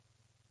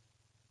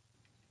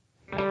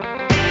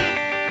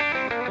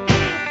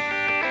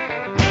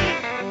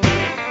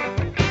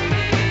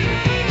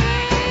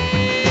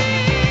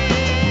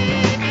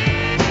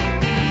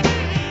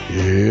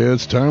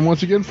it's time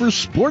once again for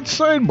Sports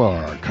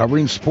Sidebar,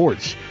 covering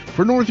sports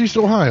for Northeast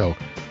Ohio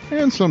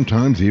and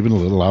sometimes even a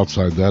little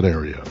outside that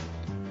area.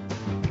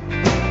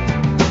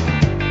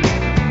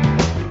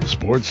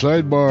 Sports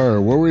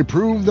Sidebar, where we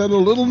prove that a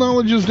little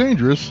knowledge is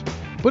dangerous,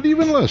 but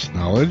even less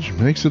knowledge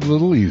makes it a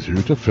little easier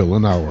to fill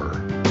an hour.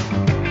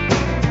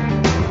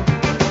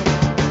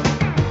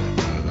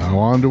 And now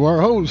on to our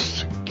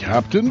hosts,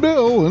 Captain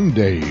Bill and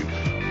Dave.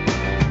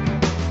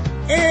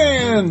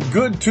 And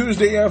good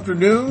Tuesday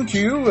afternoon to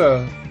you.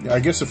 I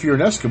guess if you're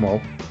an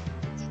Eskimo.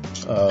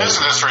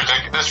 Isn't this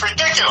ridiculous? It's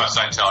ridiculous,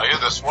 I tell you.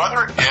 This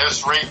weather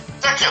is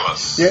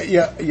ridiculous.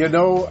 Yeah. You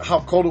know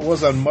how cold it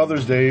was on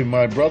Mother's Day?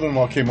 My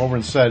brother-in-law came over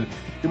and said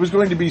it was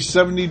going to be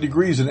 70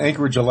 degrees in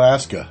Anchorage,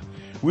 Alaska.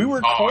 We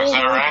were colder. Is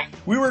that right?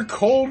 We were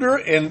colder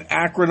in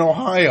Akron,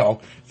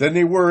 Ohio than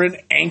they were in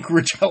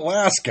Anchorage,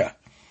 Alaska.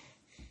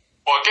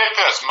 Well, get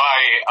this.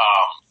 My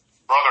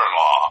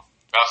brother-in-law,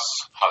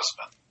 Beth's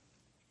husband,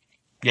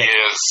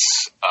 is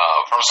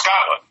from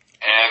Scotland,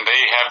 and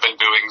they have been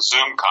doing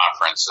Zoom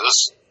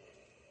conferences,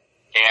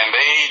 and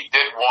they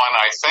did one,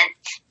 I think,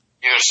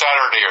 either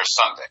Saturday or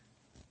Sunday.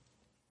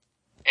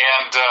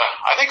 And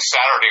I think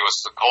Saturday was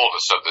the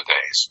coldest of the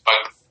days.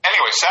 But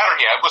anyway,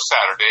 it was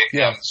Saturday,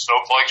 and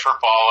snowflakes were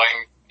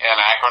falling in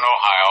Akron,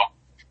 Ohio,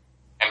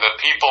 and the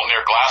people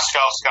near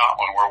Glasgow,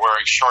 Scotland were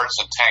wearing shorts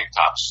and tank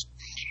tops.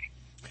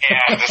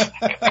 And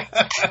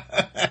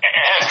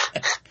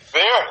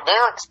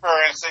they're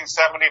experiencing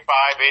 75,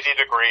 80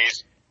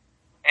 degrees.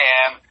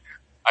 And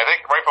I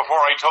think right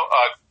before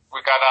we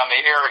got on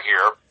the air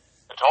here,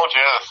 I told you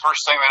the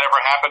first time that ever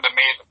happened to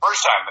me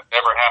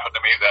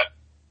that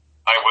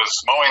I was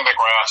mowing the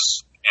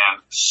grass and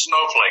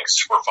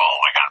snowflakes were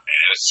falling on me.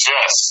 It's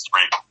just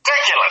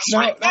ridiculous.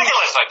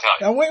 Ridiculous, I tell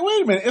you. Now,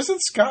 wait a minute. Isn't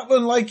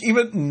Scotland like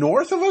even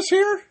north of us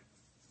here?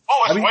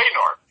 Oh, it's way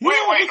north.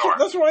 Way north.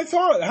 That's what I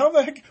thought. How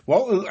the heck?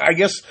 Well, I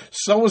guess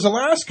so is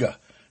Alaska,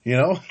 you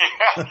know?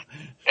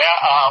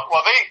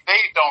 Well, they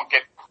don't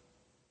get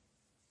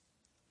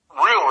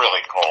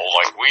really cold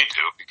like we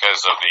do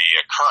because of the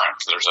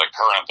current. There's a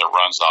current that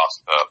runs off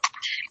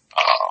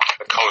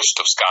the coast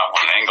of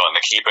Scotland and England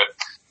to keep it,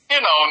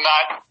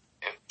 not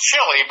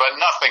chilly, but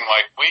nothing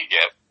like we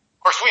get. Of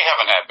course, we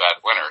haven't had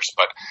bad winters,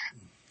 but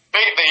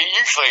they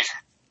usually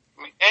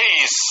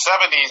 80s,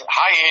 70s,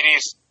 high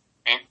 80s,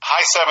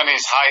 high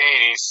 70s, high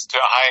 80s to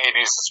high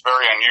 80s is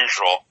very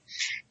unusual.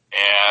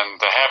 And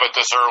to have it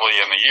this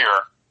early in the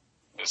year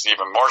is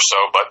even more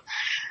so. But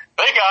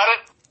they got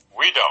it.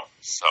 We don't.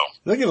 So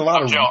they get a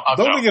lot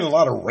don't they get a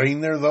lot of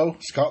rain there, though,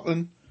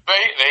 Scotland?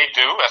 They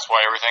do. That's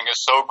why everything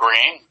is so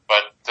green.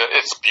 But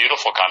it's a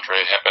beautiful country.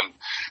 I have been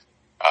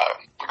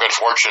good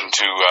fortune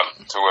to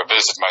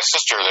visit my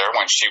sister there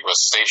when she was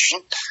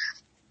stationed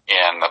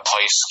in a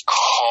place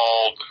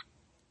called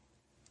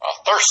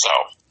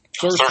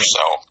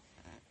Thurso.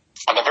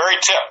 On the very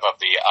tip of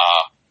the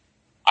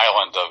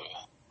island of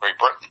Great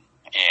Britain.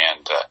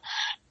 And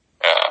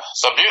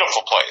it's a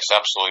beautiful place,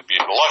 absolutely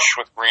beautiful, lush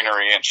with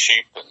greenery and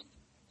sheep and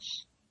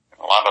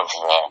a lot of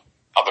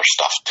other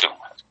stuff, too.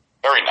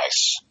 Very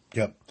nice.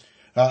 Yep.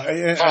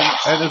 And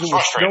as it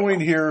was snowing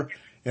here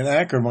in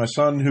Akron, my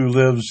son, who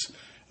lives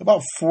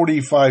about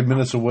 45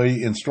 minutes away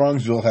in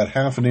Strongsville, had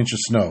half an inch of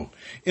snow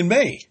in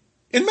May.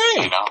 I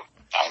know.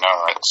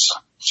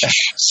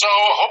 So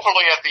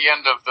hopefully at the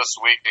end of this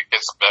week it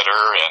gets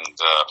better and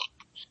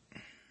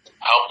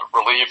help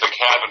relieve the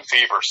cabin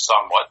fever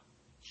somewhat.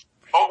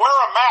 But wear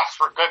a mask,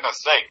 for goodness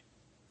sake,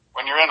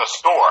 when you're in a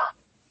store.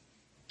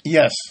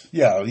 Yes,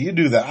 yeah, you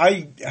do that.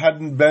 I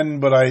hadn't been,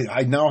 but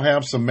I now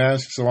have some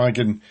masks, so I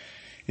can,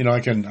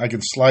 I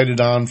can slide it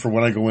on for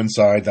when I go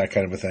inside, that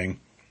kind of a thing.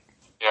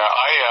 Yeah,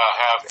 I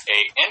have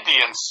a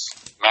Indian's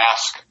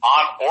mask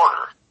on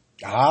order.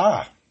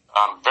 Ah.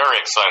 I'm very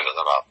excited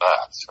about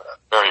that.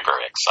 Very,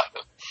 very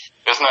excited.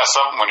 Isn't that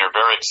something when you're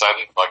very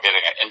excited about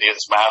getting an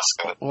Indian's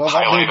mask? Well,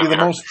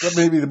 that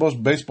may be the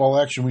most baseball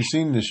action we've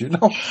seen this year. No,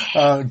 kidding.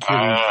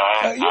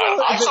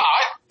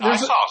 I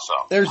saw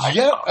some. There's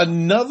yet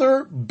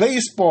another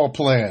baseball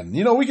plan.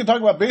 We can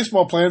talk about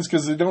baseball plans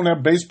because they don't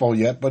have baseball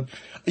yet, but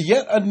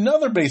yet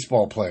another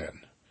baseball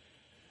plan.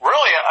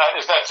 Really?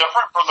 Is that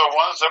different from the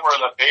ones that were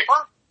in the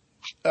paper?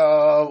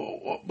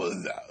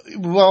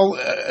 Well,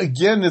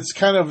 again, it's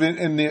kind of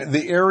in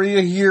the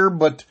area here,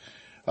 but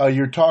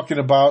you're talking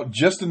about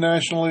just the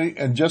National League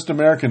and just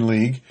American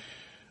League,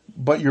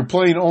 but you're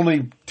playing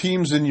only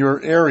teams in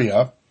your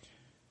area,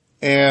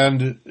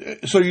 and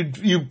so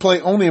you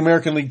play only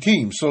American League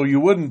teams. So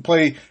you wouldn't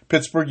play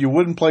Pittsburgh, you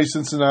wouldn't play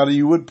Cincinnati,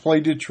 you would play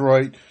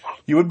Detroit,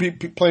 you would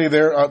play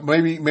there,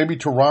 maybe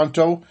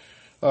Toronto,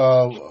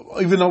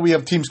 even though we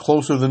have teams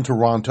closer than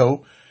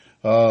Toronto.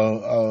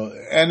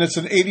 And it's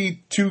an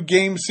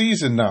 82-game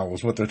season now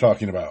is what they're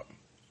talking about.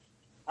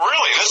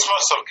 Really? This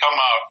must have come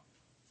out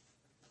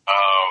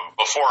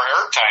before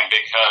airtime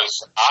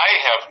because I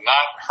have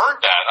not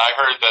heard that. I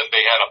heard that they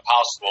had a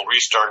possible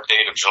restart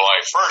date of July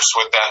 1st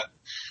with that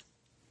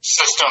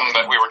system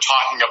that we were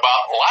talking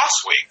about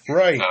last week.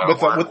 Right.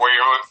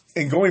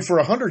 And going for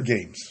 100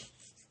 games.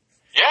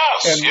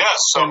 Yes.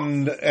 So,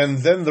 and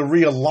then the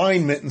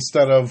realignment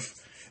instead of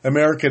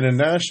American and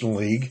National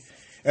League,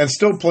 and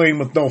still playing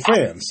with no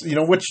fans.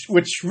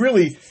 Which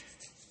really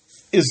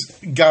is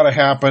got to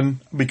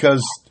happen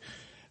because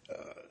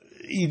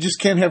you just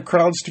can't have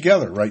crowds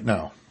together right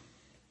now.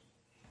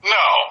 No,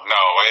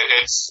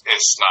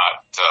 it's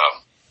not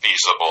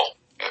feasible.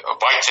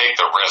 Why take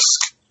the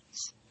risk?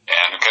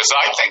 And because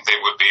I think they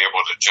would be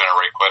able to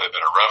generate quite a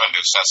bit of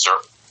revenue since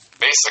they're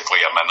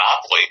basically a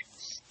monopoly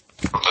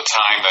from the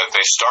time that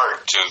they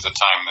start to the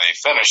time they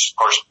finish. Of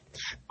course,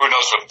 who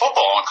knows what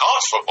football and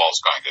college football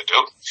is going to do.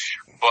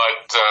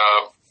 But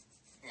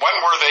when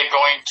were they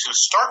going to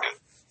start it?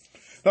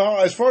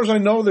 As far as I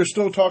know, they're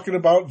still talking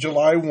about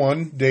July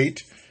 1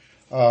 date.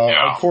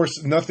 Of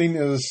course, nothing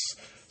is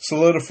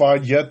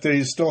solidified yet.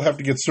 They still have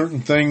to get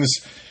certain things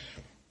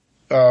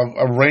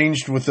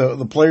arranged with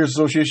the Players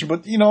Association.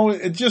 But,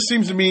 it just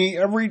seems to me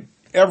every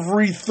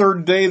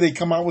third day they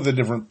come out with a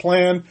different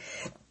plan.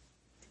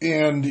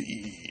 And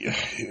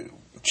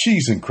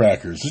cheese and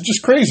crackers. It's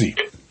just crazy.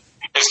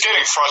 It's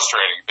getting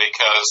frustrating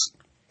because,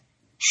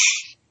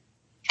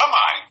 come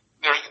on,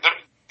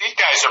 these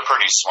guys are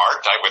pretty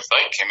smart, I would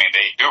think. I mean,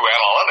 they do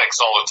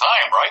analytics all the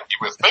time, right? You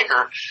would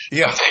figure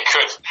that they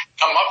could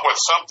come up with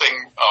something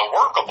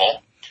workable.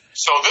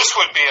 So this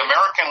would be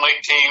American League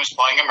teams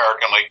playing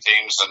American League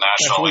teams and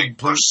National League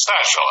versus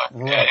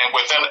National League, right. And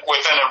within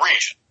a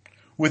region.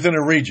 Within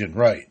a region,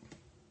 right.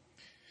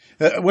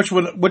 Which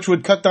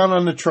would cut down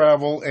on the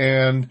travel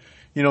and,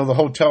 the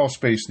hotel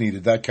space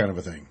needed, that kind of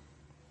a thing.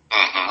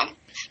 Mm-hmm.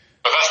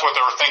 But that's what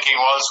they were thinking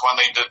was when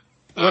they did...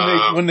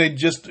 When they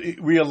just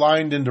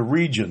realigned into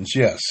regions,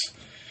 yes.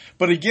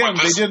 But again,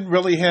 they didn't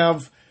really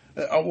have...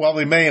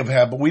 they may have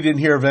had, but we didn't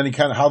hear of any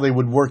kind of how they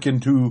would work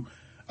into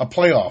a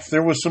playoff.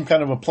 There was some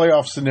kind of a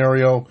playoff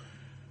scenario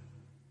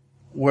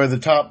where the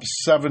top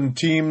 7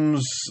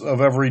 teams of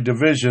every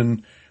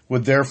division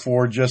would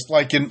therefore just,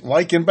 like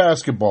in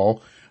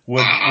basketball...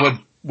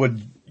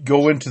 would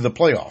go into the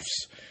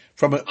playoffs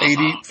from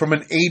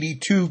an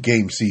 82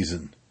 game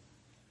season,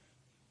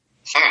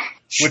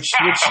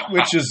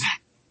 which is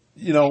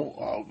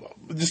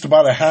just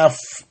about a half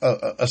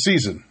a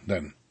season.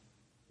 Then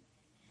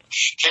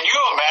can you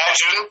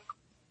imagine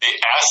the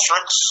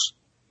asterisks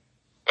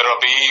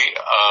that'll be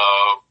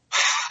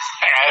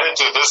added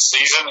to this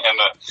season in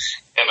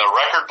the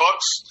record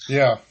books?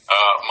 Yeah.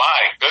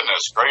 My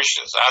goodness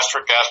gracious!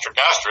 Asterisk,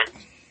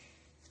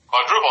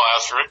 quadruple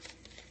asterisk.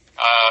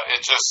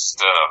 It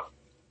just,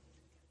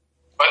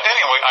 but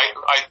anyway,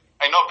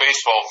 I know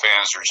baseball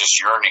fans are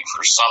just yearning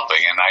for something,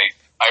 and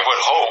I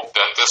would hope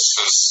that this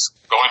is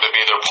going to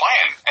be their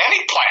plan.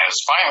 Any plan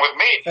is fine with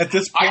me. At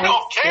this point, I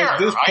don't care.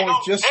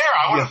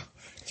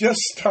 Just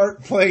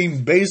start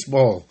playing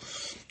baseball.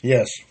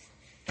 Yes.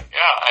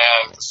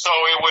 Yeah, and so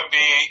it would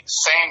be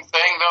same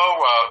thing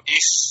though,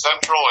 East,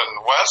 Central,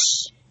 and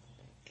West.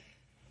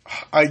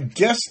 I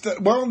guess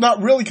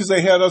not really, because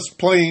they had us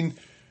playing.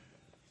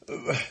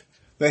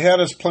 They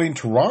had us playing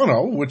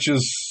Toronto, which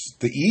is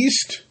the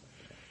East.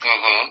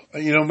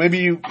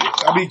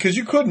 Mm-hmm. Because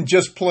you couldn't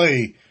just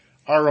play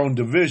our own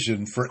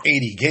division for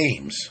 80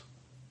 games.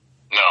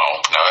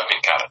 No, that'd be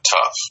kind of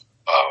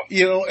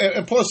And tough.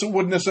 and plus it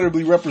wouldn't necessarily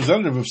be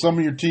representative if some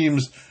of your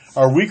teams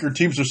are weaker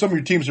teams or some of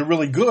your teams are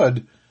really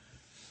good,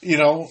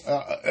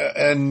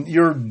 and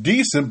you're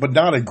decent but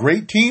not a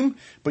great team,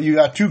 but you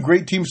got 2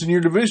 great teams in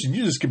your division.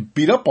 You just get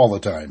beat up all the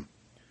time.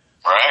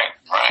 Right.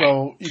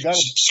 So you got.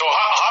 So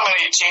how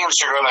many teams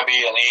are going to be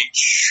in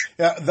each?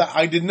 Yeah,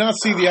 I did not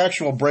see the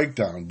actual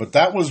breakdown, but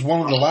that was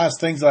one of the last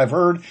things that I've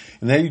heard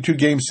in the 82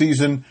 game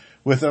season.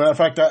 With, in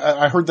fact,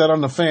 I heard that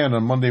on the Fan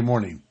on Monday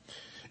morning.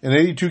 An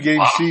 82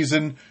 game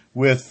season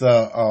with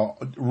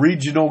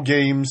regional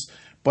games,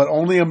 but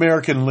only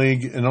American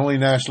League and only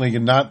National League,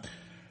 and not.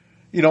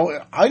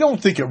 I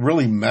don't think it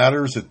really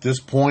matters at this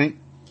point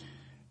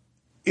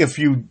if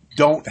you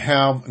don't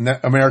have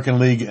American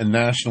League and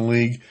National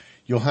League.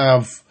 You'll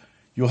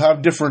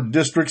have different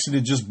districts, and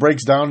it just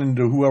breaks down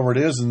into whoever it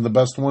is, and the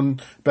best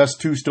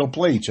 2 still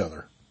play each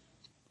other.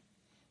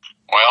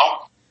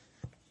 Well,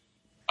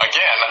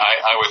 again,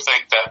 I would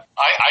think that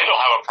I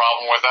don't have a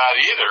problem with that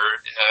either.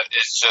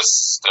 It's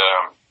just,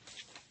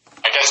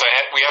 I guess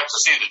we have to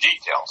see the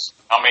details.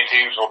 How many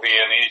teams will be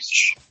in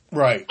each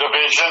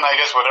division, I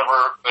guess,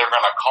 whatever they're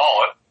going to call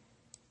it,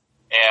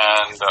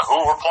 and who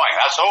we're playing.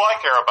 That's all I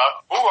care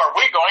about. Who are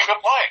we going to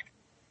play?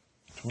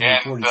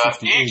 20, 40, and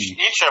 60,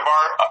 each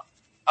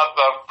of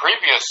the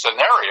previous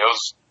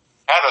scenarios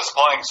had us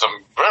playing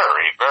some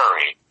very,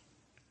 very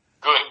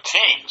good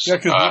teams,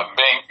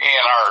 being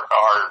in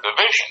our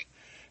division.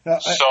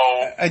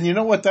 And you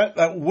know what?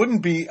 That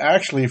wouldn't be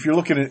actually, if you're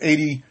looking at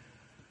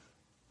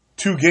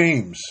 82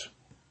 games,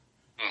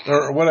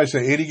 or what did I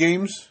say, 80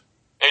 games?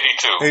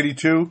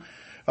 82.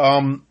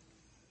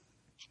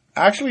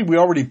 Actually, we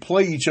already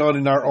play each other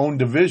in our own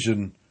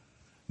division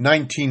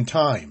 19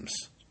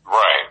 times.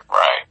 Right.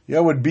 Yeah,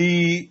 it would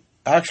be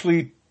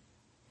actually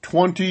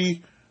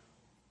 20,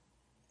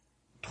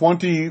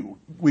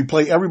 we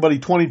play everybody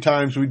 20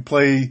 times. We'd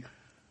play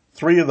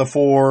 3 of the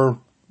 4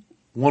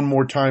 one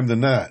more time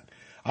than that.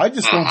 I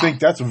just don't think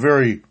that's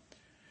very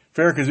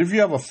fair, because if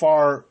you have a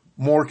far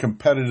more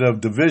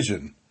competitive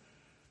division,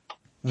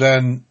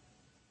 then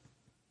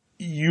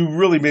you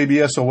really may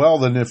be SOL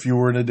than if you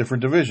were in a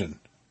different division.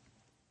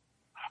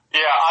 Yeah,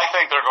 I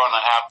think they're going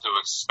to have to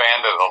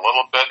expand it a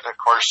little bit. Of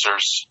course,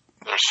 there's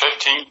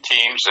 15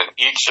 teams in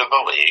each of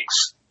the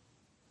leagues.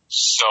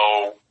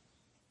 So,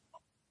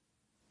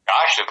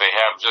 gosh, if they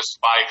have just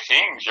 5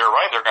 teams, you're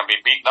right, they're going to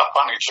be beating up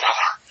on each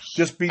other.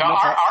 Just beating now,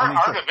 up on each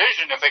our other.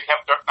 division, if they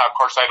kept, now, of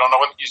course, I don't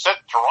know what you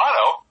said,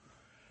 Toronto.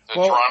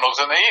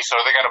 Toronto's in the East. So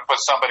are they going to put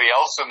somebody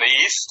else in the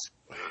East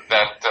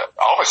that,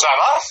 it's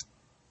not us?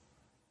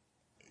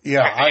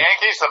 Yeah, like the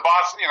Yankees, the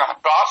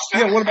Boston.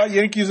 Yeah, what about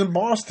Yankees in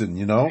Boston?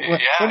 They're not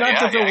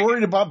that they're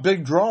worried about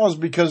big draws,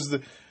 because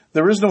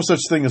there is no such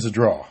thing as a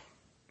draw.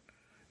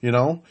 Because,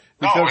 no,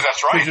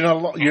 that's right.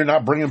 Because you're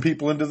not bringing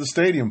people into the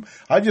stadium.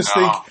 I just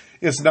think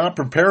it's not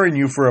preparing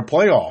you for a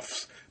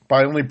playoffs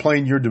by only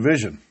playing your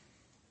division.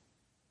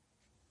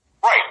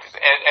 Right,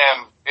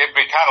 and it'd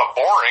be kind of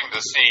boring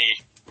to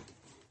see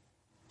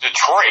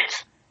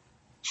Detroit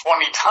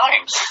 20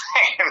 times,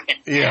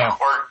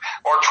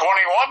 or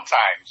 21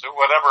 times, or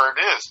whatever it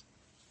is.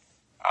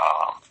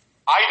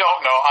 I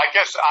don't know. I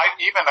guess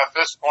even at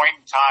this point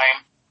in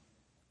time,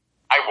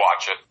 I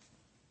watch it,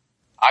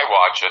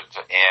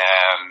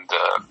 and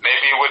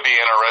maybe it would be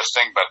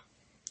interesting, but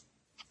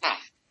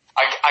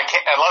I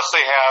can't unless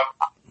they have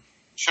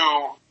 2.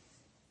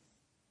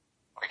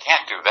 I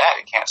can't do that.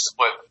 You can't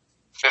split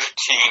 15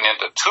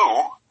 into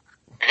 2.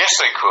 I guess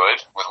they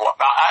could with one.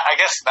 I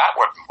guess that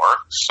wouldn't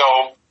work.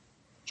 So.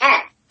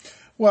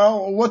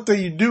 Well, what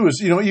they do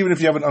is, even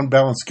if you have an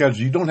unbalanced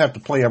schedule, you don't have to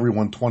play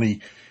everyone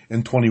 20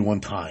 and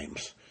 21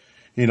 times.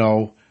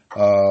 So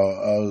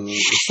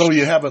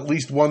you have at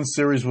least one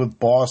series with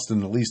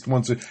Boston, at least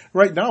one series.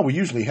 Right now, we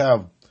usually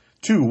have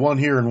 2, one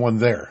here and one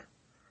there.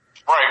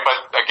 Right,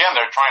 but again,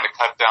 they're trying to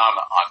cut down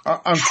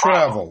on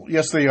travel.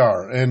 Yes, they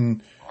are.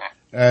 And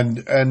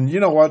you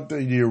know what? Do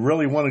you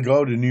really want to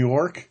go to New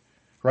York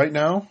right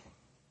now?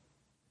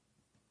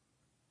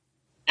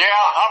 Yeah,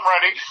 I'm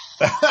ready.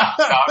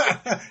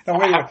 Now,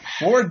 wait a minute.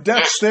 More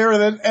deaths there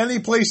than any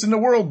place in the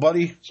world,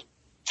 buddy.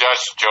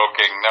 Just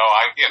joking. No,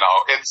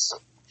 it's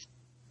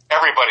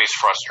everybody's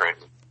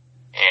frustrated,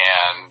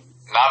 and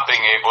not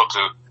being able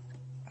to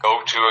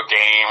go to a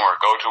game or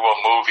go to a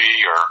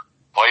movie or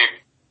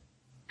play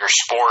your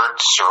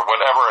sports or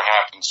whatever it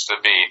happens to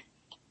be.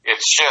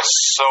 It's just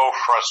so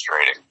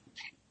frustrating.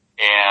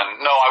 And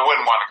no, I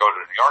wouldn't want to go to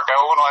New York.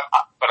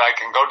 But I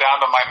can go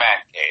down to my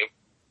man cave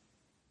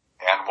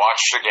and watch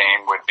the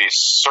game would be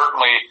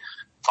certainly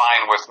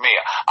fine with me.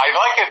 I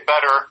like it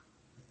better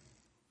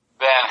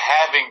than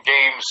having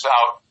games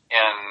out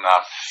in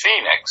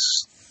Phoenix,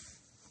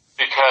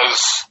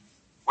 because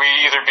we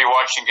either be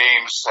watching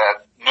games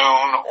at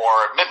noon or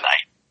at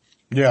midnight.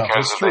 Yeah,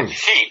 because that's of true. the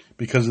heat.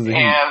 Because of the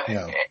heat. And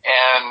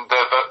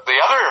the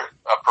other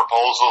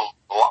proposal,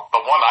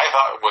 the one I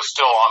thought was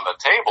still on the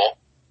table,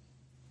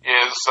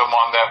 is the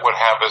one that would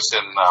have us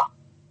in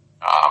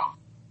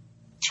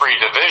 3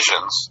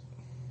 divisions,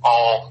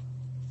 all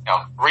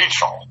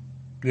regional.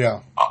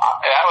 Yeah.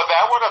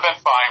 That would have been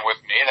fine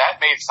with me.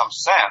 That made some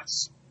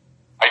sense.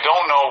 I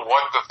don't know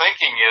what the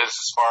thinking is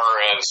as far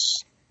as,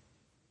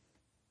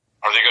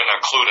 are they going to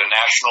include a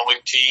National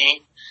League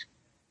team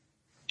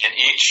in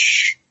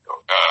each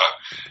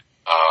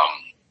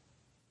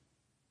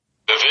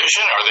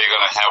division? Are they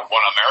going to have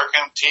one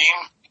American team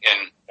in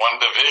one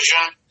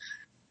division?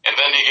 And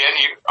then again,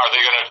 are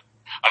they going to?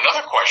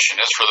 Another question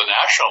is for the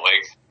National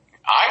League.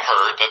 I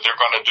heard that they're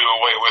going to do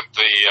away with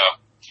the.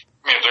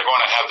 They're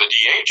going to have the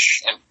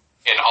DH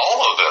in all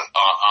of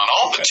on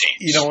all the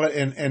teams.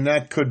 And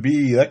that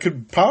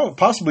could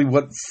possibly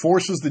what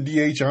forces the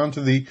DH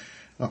onto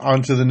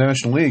the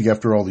National League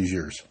after all these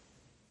years.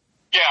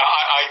 Yeah,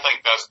 I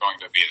think that's going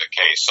to be the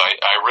case.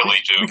 I really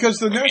do. Because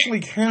the National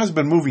League has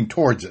been moving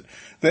towards it.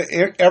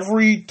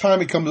 Every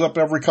time it comes up,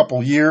 every couple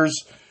of years,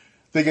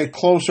 they get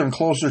closer and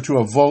closer to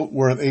a vote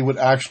where they would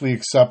actually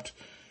accept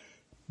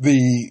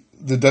the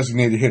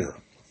designated hitter.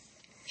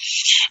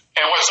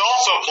 And what's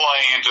also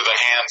playing into the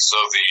hands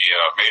of the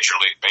Major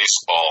League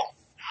Baseball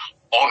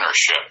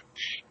ownership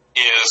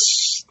is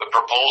the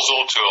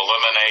proposal to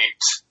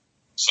eliminate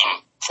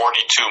some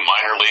 42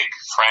 minor league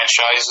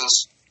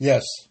franchises.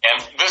 Yes.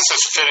 And this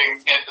is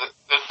fitting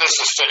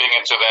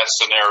into that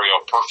scenario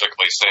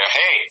perfectly. Say,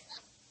 hey,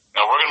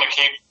 we're going to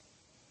keep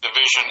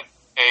Division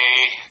A,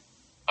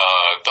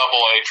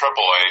 Double A,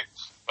 Triple A,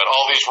 but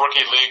all these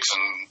rookie leagues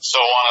and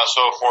so on and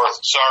so forth.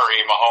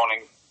 Sorry,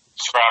 Mahoning,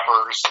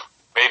 Scrappers,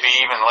 maybe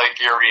even Lake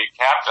Erie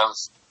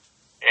Captains,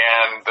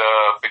 and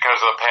because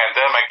of the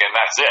pandemic, and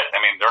that's it.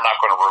 They're not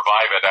going to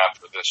revive it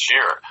after this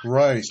year.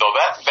 Right. So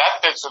that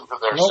fits into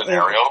their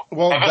scenario.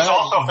 And this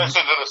also fits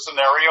into the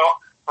scenario,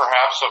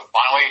 perhaps, of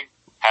finally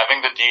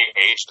having the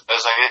DH, the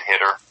designated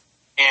hitter,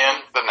 in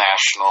the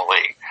National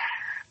League.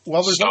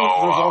 Well, there's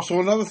also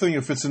another thing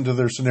that fits into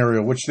their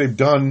scenario, which they've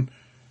done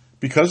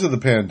because of the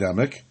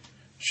pandemic.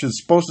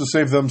 It's supposed to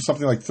save them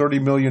something like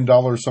 $30 million,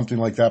 something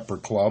like that per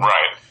club.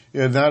 Right.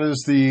 and that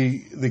is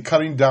the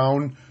cutting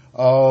down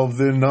of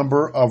the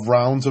number of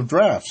rounds of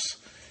drafts,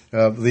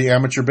 the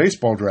amateur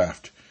baseball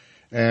draft.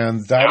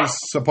 And that is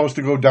supposed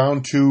to go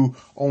down to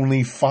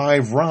only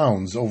 5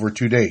 rounds over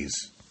 2 days.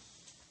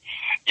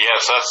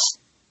 Yes, that's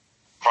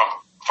from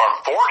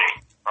 40.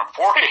 From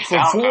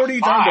 40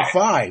 down to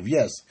 5,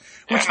 yes.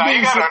 Which now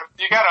you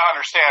gotta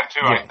understand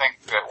too, I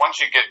think that once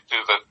you get to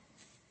the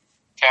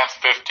 10th,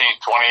 15th,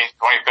 20th,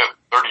 25th,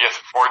 30th,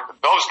 40th,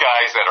 those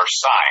guys that are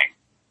signed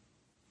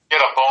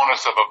get a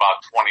bonus of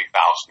about $20,000,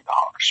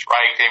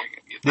 right?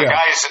 The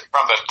guys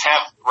from the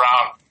 10th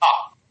round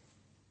up,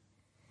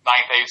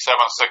 9th, 8th,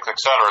 7th, 6th, et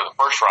cetera, the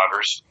first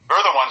rounders,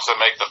 they're the ones that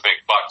make the big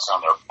bucks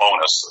on their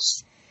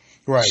bonuses.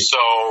 Right.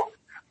 So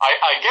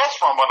I guess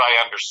from what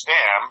I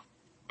understand,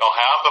 they'll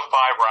have the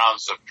 5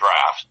 rounds of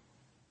draft,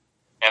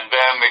 and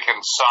then they can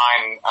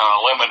sign an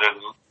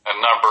unlimited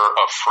number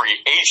of free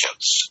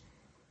agents.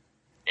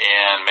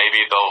 And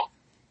maybe they'll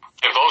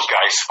give those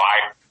guys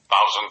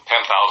 $5,000,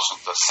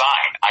 $10,000 to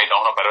sign. I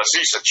don't know, but at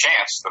least a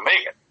chance to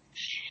make it.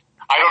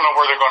 I don't know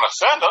where they're going to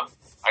send them.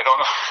 I don't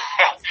know.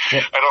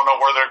 I don't know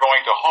where they're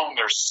going to hone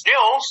their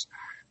skills.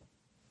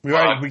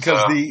 Right,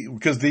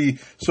 because the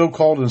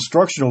so-called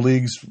instructional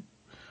leagues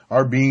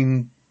are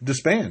being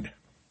disbanded.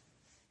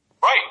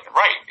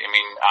 Right. I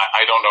mean,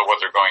 I don't know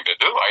what they're going to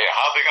do.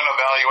 How they're going to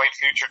evaluate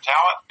future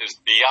talent is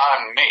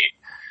beyond me.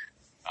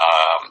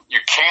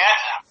 You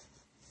can't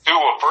do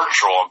a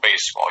virtual in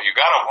baseball. You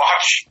got to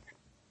watch.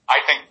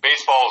 I think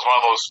baseball is one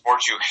of those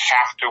sports you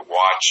have to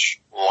watch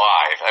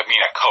live. I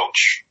mean, a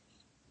coach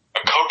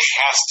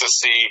has to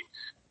see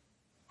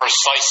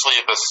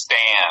precisely the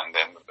stand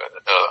and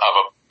of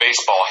a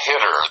baseball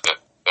hitter,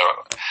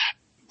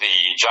 the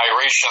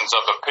gyrations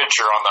of the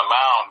pitcher on the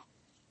mound,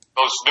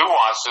 those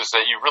nuances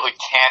that you really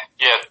can't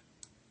get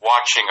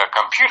watching a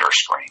computer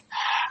screen.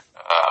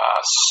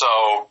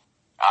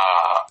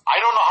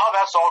 I don't know how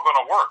that's all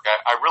going to work.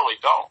 I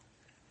really don't.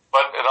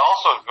 But it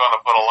also is going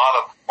to put a lot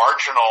of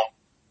marginal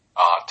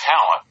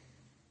talent,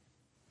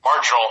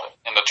 marginal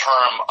in the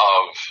term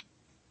of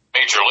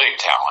major league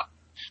talent,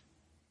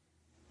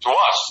 to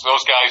us.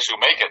 Those guys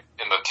who make it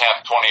in the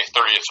 10th, 20th,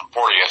 30th, and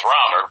 40th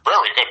round are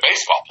very good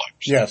baseball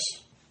players. Yes.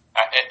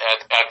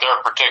 At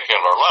their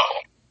particular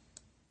level.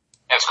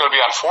 And it's going to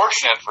be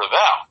unfortunate for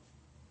them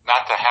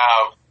not to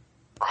have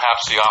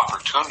perhaps the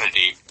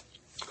opportunity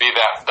to be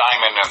that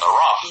diamond in the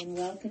rough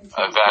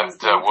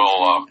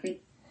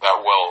that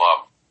will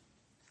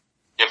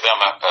give them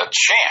a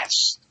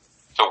chance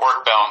to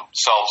work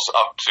themselves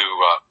up to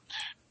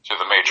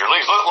the major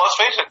leagues. Let's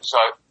face it,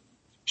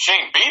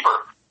 Shane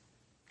Bieber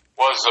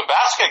was a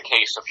basket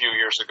case a few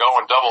years ago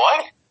in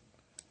Double-A.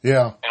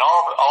 Yeah. And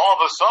all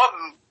of a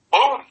sudden,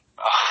 boom,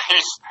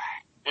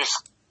 he's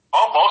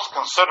almost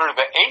considered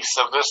the ace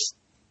of this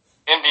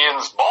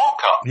Indians ball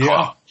club.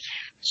 Yeah.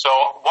 So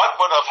what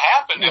would have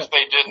happened if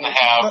they didn't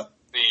have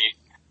the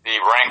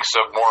ranks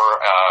of more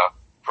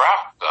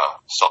draft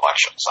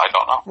selections? I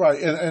don't know. Right,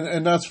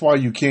 and that's why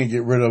you can't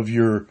get rid of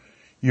you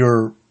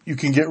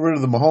can get rid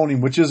of the Mahoney,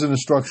 which is an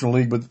instructional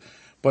league,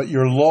 but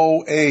your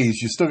low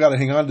A's, you still got to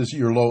hang on to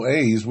your low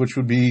A's, which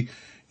would be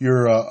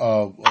your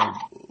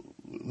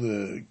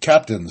the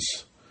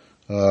captains.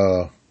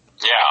 They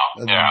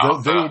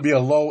would be a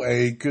low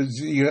A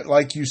because,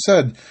 like you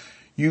said,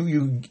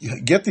 you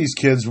get these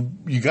kids,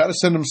 you got to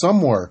send them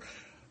somewhere.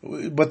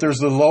 But there's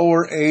the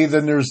lower A,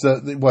 then there's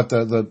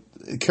the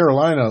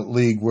Carolina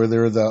League where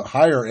they're the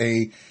higher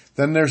A,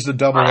 then there's the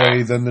double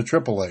A, then the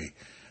triple A,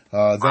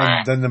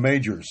 then the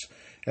majors.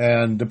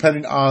 And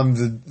depending on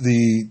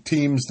the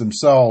teams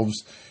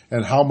themselves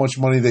and how much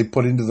money they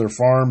put into their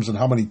farms and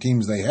how many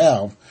teams they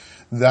have,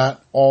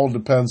 that all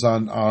depends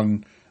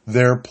on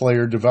their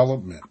player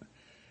development.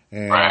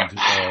 And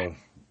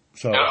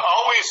so it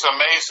always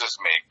amazes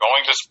me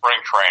going to spring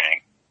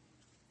training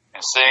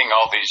and seeing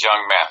all these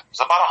young men.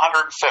 There's about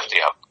 150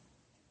 of them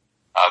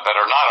that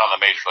are not on the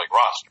major league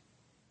roster,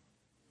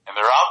 and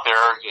they're out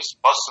there just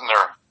busting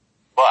their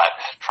butt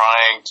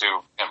trying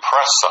to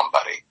impress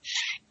somebody.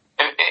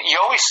 And you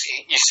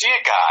see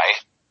a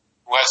guy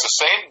who has the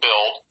same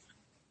build,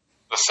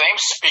 the same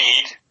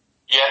speed,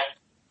 yet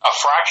a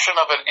fraction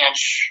of an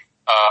inch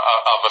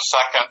of a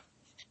second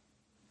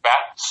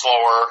bat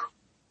slower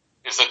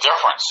is the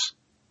difference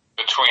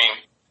between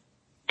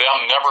them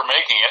never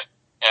making it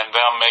and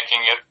them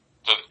making it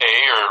to A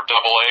or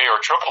double A or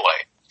triple A.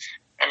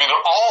 I mean,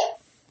 they're all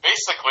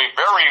basically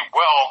very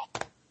well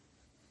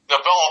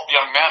developed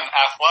young men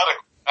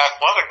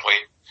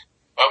athletically.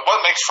 But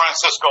what makes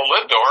Francisco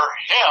Lindor,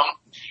 him,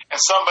 and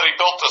somebody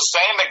built the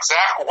same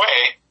exact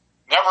way,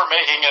 never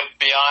making it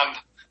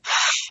beyond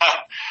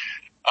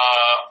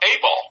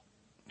A-ball?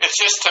 It's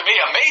just, to me,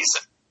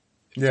 amazing.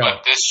 Yeah.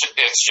 But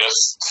it's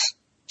just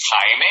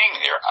timing,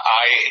 your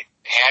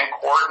eye-hand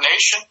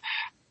coordination,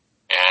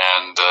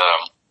 and,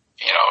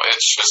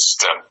 it's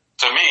just,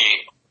 to me,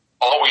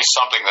 always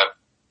something that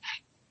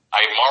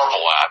I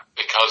marvel at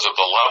because of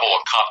the level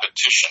of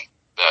competition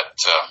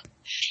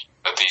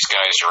that these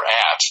guys are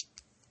at.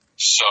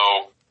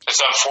 So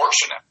it's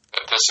unfortunate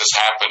that this is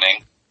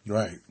happening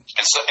Right.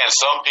 And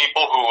some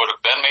people who would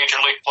have been major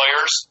league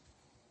players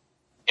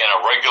in a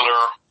regular,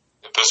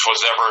 if this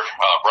was ever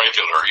a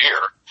regular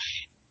year,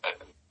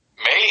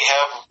 may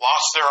have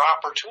lost their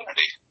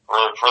opportunity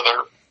for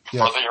their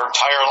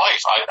entire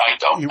life. I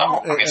don't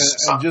know.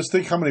 And just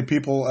think how many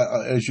people,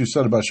 as you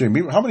said about Shane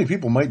Bieber, how many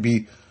people might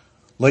be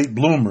late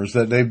bloomers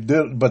that they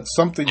did, but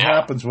something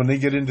happens when they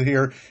get into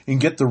here and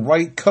get the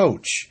right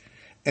coach,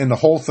 and the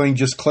whole thing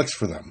just clicks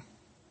for them.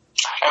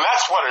 And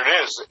that's what it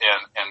is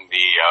in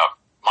the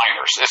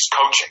minors. It's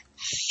coaching.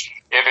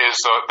 It is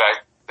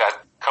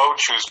that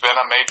coach who's been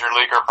a major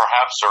leaguer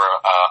perhaps, or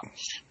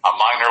a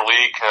minor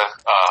league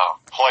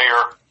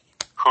player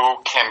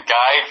who can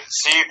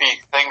see the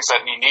things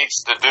that he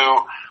needs to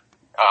do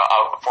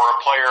for a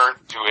player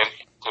to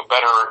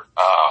better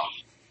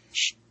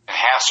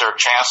enhance their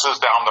chances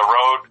down the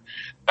road.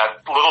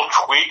 That little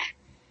tweak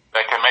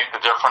that can make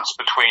the difference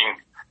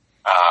between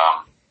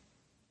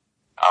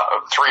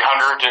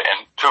 300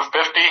 and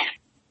 250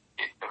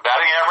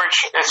 batting average.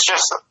 It's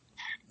just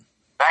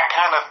that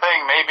kind of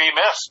thing may be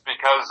missed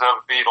because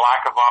of the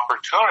lack of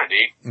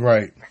opportunity.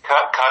 Right.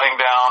 Cutting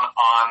down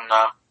on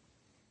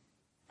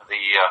the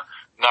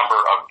number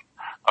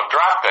of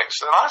draft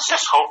picks. And let's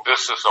just hope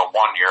this is a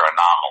one-year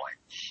anomaly.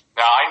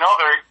 Now, I know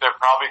they're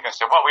probably going to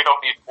say, well, we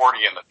don't need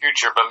 40 in the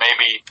future, but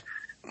maybe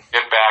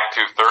get back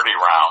to 30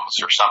 rounds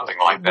or something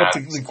like that.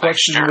 But the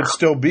question would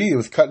still be,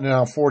 with cutting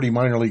out 40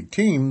 minor league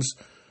teams,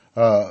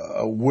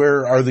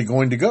 where are they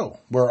going to go?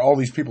 Where are all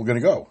these people going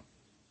to go?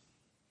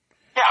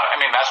 Yeah, I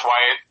mean, that's why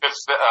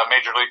it's the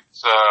Major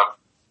League's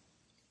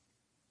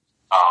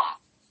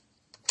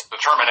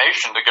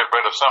determination to get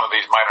rid of some of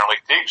these minor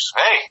league teams.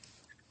 Hey,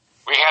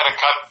 we had to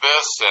cut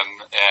this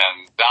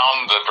and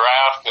down the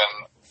draft,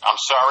 and I'm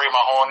sorry,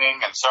 Mahoney,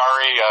 and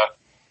sorry,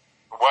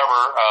 whoever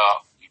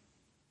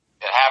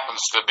it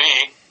happens to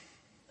be,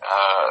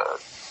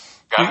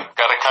 got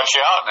to cut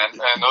you out,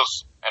 and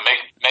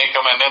make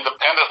them an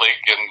independent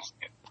league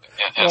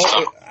in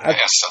some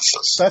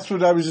instances. That's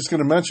what I was just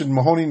going to mention.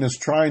 Mahoney is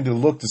trying to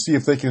look to see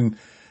if they can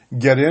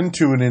get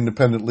into an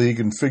independent league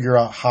and figure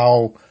out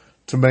how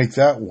to make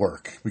that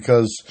work,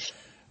 because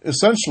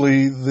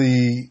essentially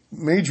the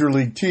major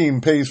league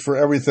team pays for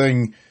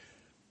everything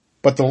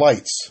but the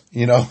lights,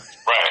 you know.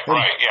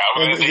 Right,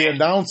 yeah. And the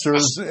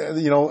announcers,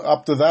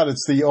 up to that,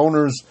 it's the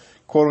owners,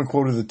 quote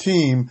unquote, of the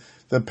team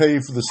that pay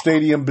for the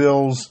stadium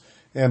bills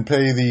and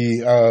pay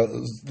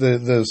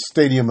the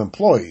stadium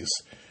employees.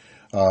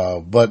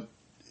 But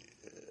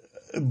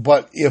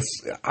if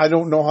I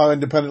don't know how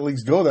independent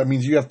leagues go, that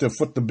means you have to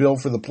foot the bill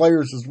for the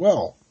players as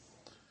well.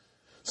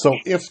 So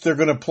if they're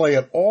going to play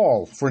at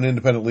all for an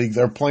independent league,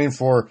 they're playing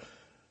for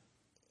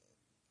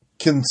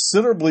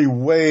considerably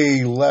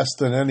way less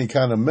than any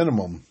kind of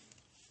minimum.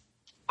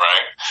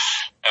 Right.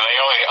 And the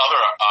only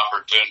other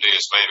opportunity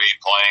is maybe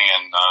playing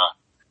in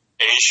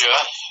Asia,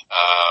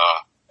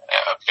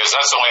 because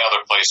that's the only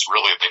other place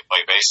really they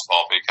play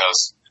baseball,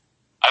 because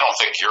I don't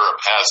think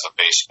Europe has a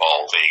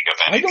baseball league of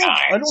any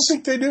kind. I don't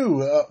think they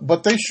do,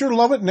 but they sure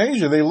love it in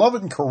Asia. They love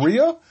it in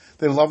Korea.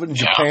 They love it in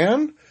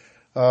Japan.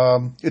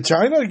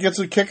 China gets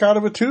a kick out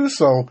of it too.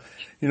 So,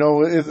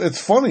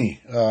 it's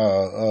funny.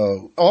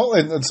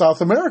 In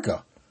South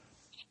America.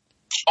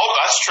 Oh,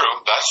 that's true.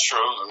 That's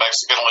true. The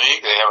Mexican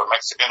League, they have a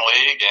Mexican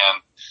League,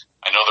 and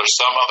I know there's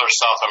some other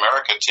South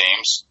America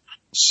teams.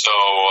 So,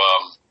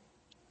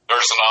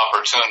 there's an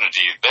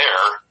opportunity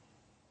there,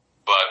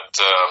 but,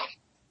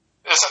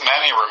 isn't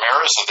Manny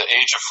Ramirez at the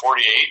age of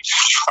 48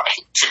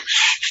 trying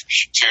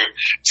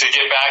to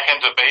get back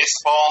into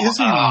baseball? Is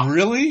he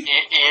really?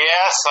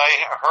 Yes,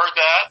 I heard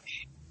that.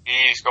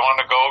 He's going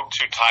to go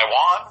to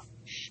Taiwan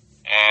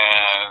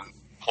and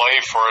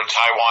play for a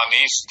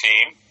Taiwanese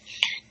team.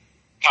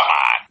 Come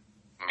on.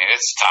 I mean,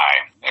 it's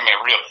time. I mean,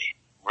 really.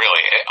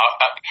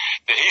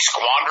 Did he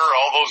squander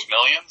all those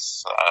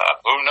millions?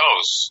 Who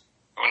knows?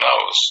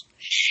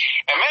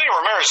 And Manny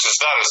Ramirez is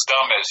not as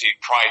dumb as he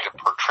tried to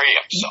portray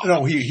himself.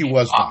 No, he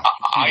was not.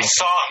 I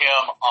saw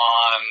him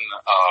on,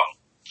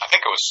 I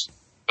think it was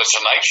The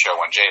Tonight Show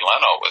when Jay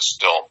Leno was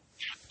still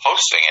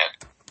hosting it.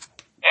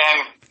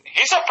 And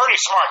he's a pretty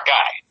smart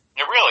guy.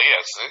 He really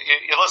is.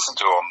 You listen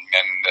to him,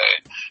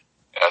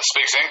 and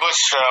speaks English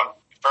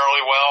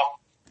fairly well.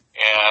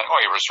 And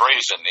he was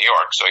raised in New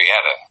York, so he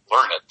had to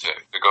learn it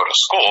to go to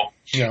school.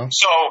 Yeah.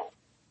 So,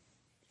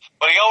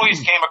 but he always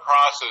came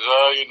across as,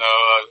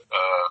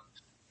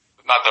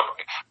 not the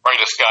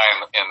brightest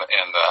guy in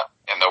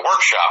the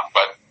workshop.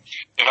 But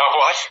you know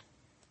what?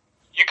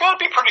 You got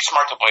to be pretty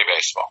smart to play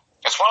baseball.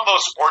 It's one of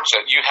those sports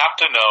that you have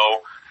to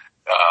know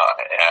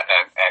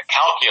and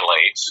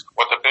calculate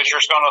what the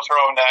pitcher's going to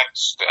throw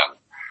next, and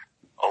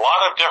a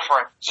lot of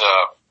different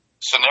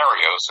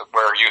scenarios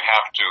where you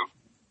have to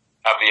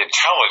have the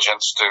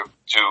intelligence to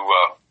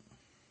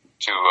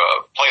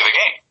play the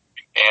game,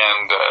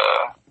 and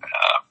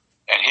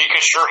he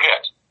could sure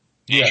hit.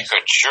 He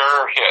could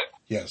sure hit.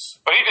 Yes.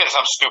 But he did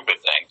some stupid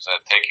things,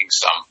 taking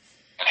some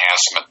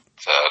enhancement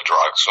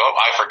drug. So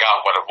I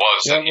forgot what it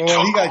was. Yeah, that he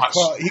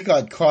took he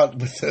got caught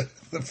with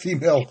the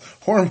female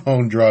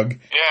hormone drug,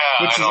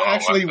 which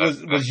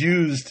was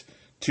used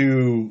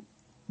to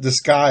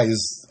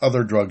disguise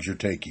other drugs you're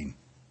taking.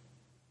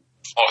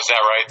 Oh, is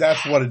that right?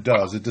 That's what it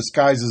does. It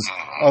disguises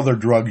other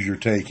drugs you're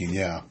taking.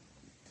 Yeah.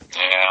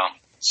 Yeah.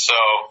 So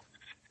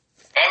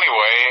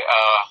anyway,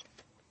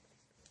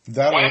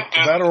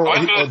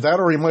 that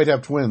or he might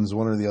have twins,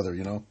 one or the other.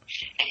 Well,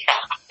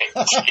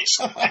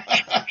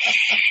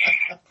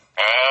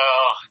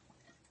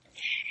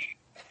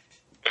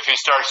 if he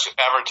starts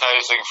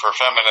advertising for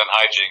feminine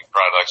hygiene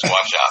products,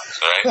 watch out,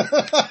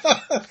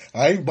 right?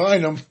 I ain't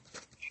buying them.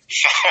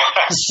 So,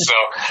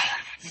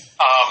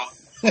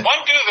 when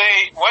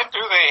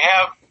do they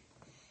have?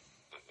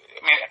 I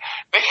mean,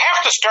 they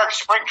have to start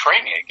spring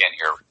training again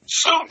here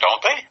soon,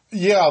 don't they?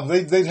 Yeah,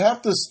 they'd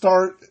have to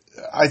start.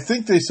 I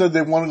think they said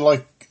they wanted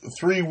like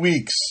 3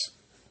 weeks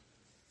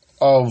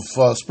of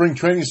spring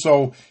training.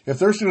 So if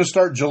they're going to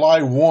start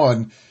July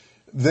 1,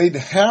 they'd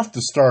have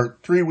to start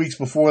 3 weeks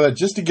before that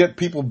just to get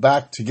people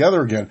back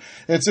together again.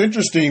 It's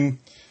interesting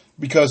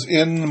because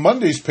in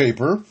Monday's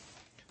paper,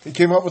 it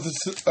came up with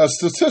a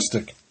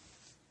statistic.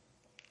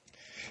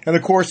 And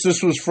of course,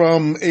 this was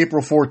from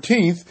April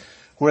 14th,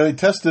 where they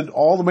tested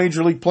all the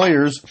major league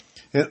players,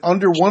 and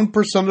under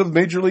 1% of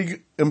major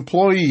league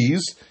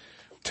employees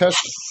test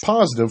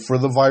positive for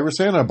the virus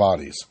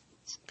antibodies.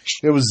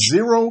 It was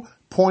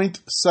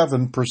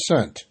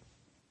 0.7%.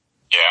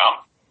 Yeah.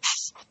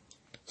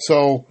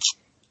 So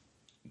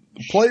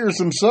players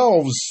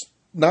themselves,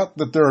 not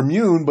that they're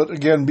immune, but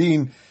again,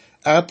 being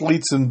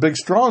athletes and big,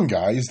 strong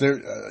guys,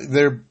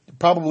 they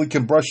probably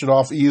can brush it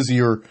off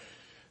easier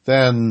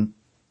than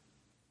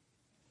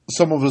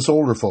some of us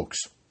older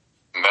folks.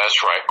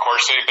 That's right. Of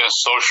course, they've been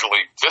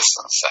socially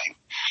distancing.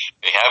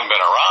 They haven't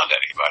been around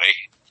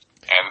anybody.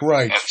 And,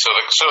 right. And so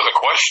the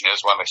question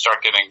is, when they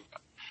start getting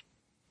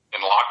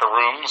in locker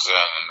rooms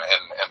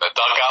and the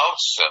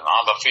dugouts and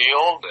on the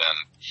field, and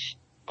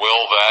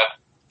will that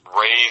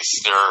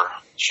raise their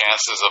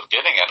chances of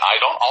getting it?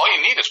 All you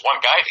need is one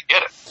guy to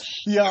get it.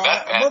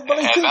 Yeah, but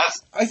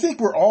I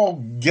think we're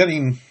all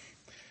getting,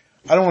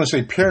 I don't want to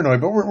say paranoid,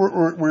 but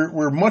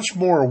we're much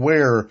more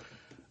aware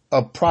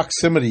of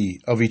proximity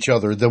of each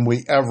other than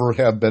we ever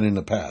have been in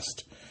the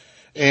past.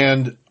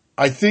 And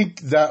I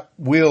think that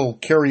will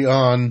carry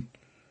on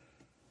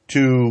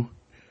to,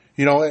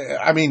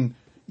 I mean,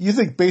 you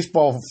think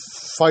baseball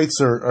fights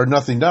are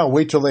nothing now.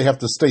 Wait till they have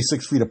to stay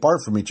 6 feet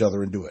apart from each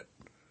other and do it.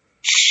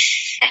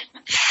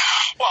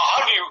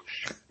 Well, you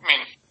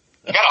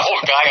got to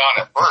hold a guy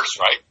on at first,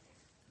 right?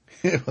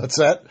 What's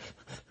that?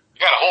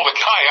 You got to hold a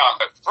guy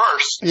on at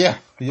first.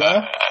 Yeah.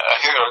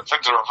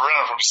 To prevent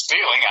him from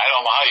stealing. I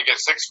don't know how you get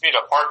 6 feet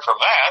apart from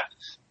that.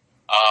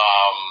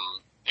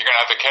 You're going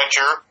to have the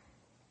catcher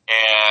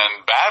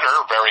and batter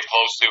very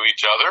close to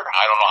each other.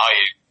 I don't know how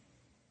you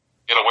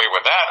get away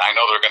with that. I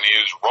know they're going to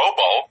use a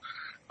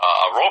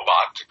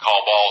robot to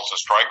call balls and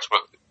strikes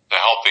to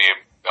help the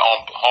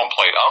home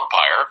plate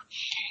umpire.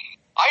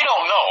 I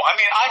don't know. I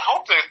mean, I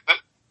hope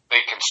that they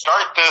can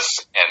start this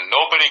and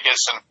nobody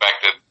gets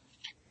infected.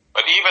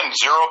 But even 0.7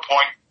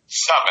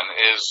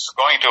 is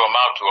going to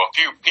amount to a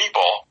few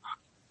people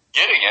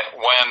getting it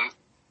when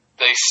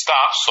they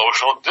stop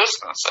social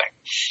distancing.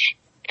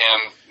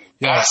 And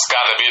that's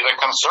got to be the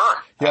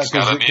concern. That's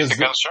got to be the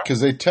concern. Because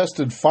they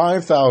tested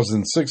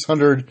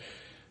 5,600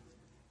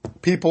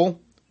 people,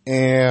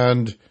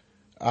 and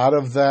out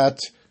of that,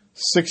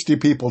 60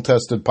 people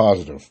tested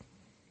positive.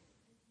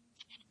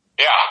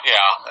 Yeah.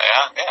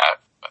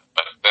 But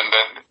then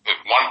if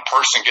one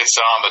person gets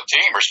it on the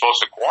team, we're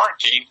supposed to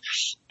quarantine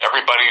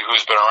everybody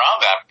who's been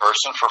around that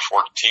person for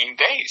 14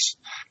 days.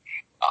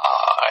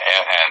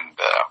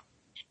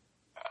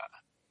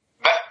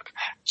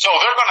 So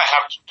they're going to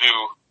have to do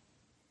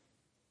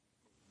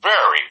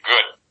very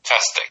good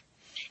testing.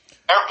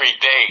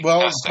 Everyday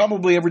testing.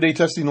 Probably everyday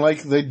testing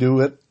like they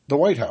do at the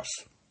White House.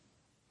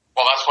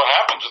 Well, that's what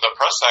happened to the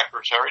press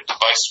secretary, to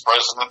Vice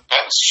President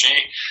Pence. She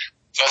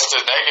tested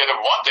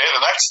negative one day, the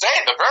next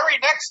day, the very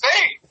next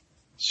day,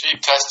 she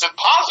tested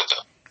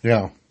positive.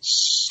 Yeah.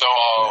 So,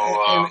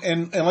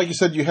 and like you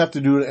said, you have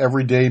to do it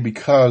every day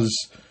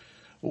because,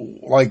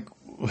 like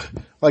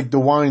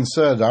DeWine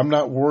said, I'm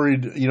not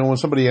worried. When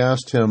somebody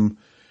asked him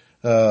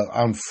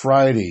on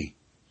Friday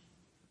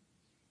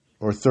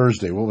or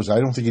Thursday, what was it?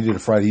 I don't think he did a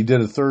Friday. He did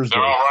a Thursday.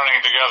 They're all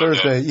running together.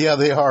 Thursday, yeah,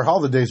 they are. All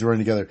the days are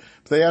running together.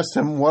 But they asked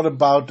him, what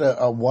about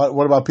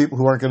people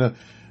who are going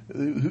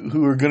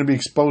to be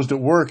exposed at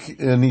work?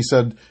 And he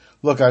said,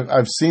 look,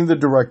 I've seen the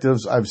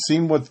directives. I've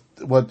seen what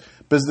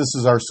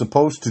businesses are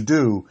supposed to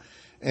do.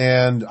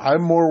 And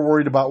I'm more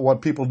worried about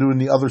what people do in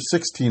the other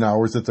 16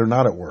 hours that they're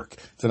not at work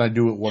than I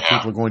do at what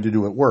people are going to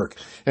do at work.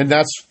 And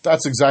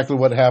that's exactly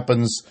what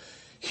happens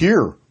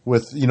here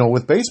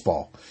with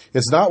baseball.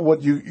 It's not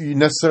what you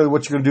necessarily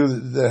what you're going to do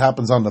that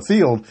happens on the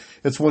field.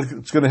 It's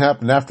what's going to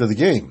happen after the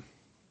game.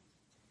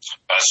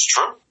 That's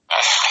true.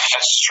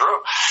 That's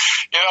true.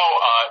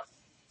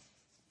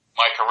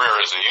 My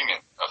career as a union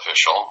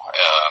official,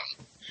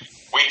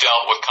 we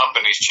dealt with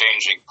companies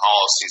changing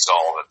policies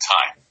all the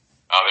time.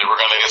 They were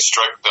going to get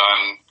strict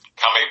on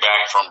coming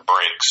back from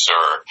breaks,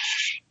 or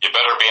you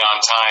better be on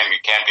time. You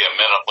can't be a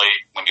minute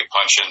late when you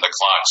punch in the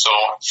clock.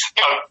 So,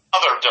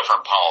 other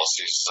different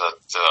policies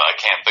that I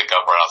can't think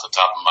of right off the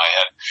top of my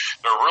head.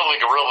 They're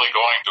really, really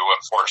going to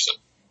enforce it.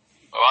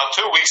 About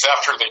 2 weeks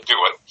after they do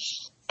it,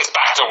 it's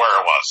back to where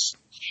it was.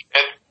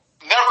 It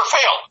never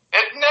failed.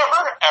 It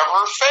never,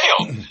 ever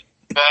failed.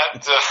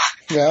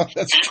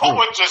 That people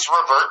would just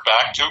revert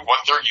back to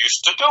what they're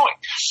used to doing.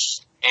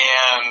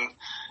 And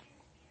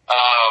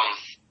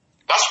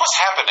that's what's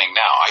happening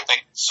now. I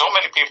think so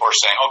many people are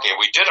saying, okay,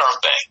 we did our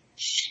thing,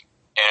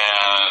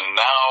 and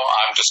now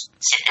I'm just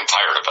sick and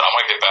tired of it. I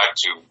want to get back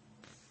to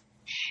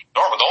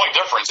normal. The only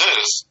difference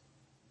is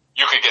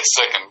you could get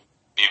sick and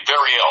be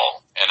very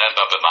ill and end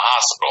up in the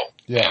hospital.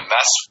 Yeah. And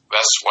that's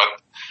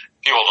what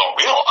people don't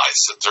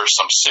realize, that there's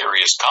some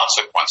serious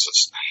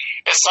consequences.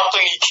 It's something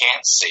you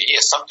can't see.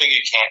 It's something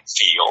you can't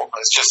feel.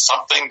 It's just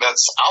something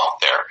that's out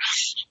there.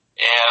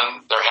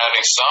 And they're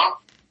having some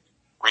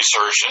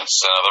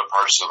resurgence in other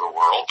parts of the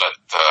world that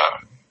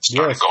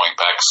started going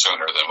back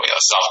sooner than we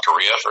have. South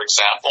Korea, for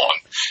example,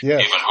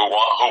 and even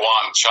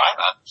Wuhan,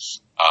 China.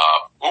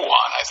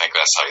 Wuhan, I think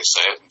that's how you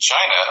say it in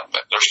China.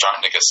 They're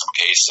starting to get some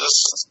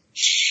cases.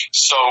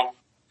 So,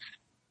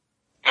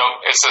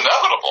 it's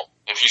inevitable.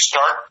 If you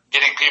start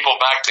getting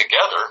people back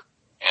together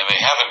and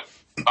they haven't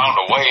found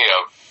a way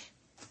of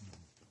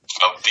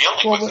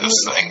dealing with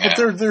this thing.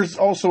 But there's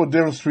also a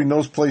difference between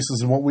those places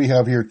and what we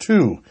have here,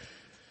 too.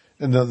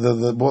 And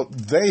what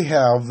they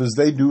have is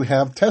they do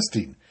have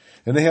testing,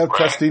 and they have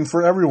testing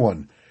for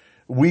everyone.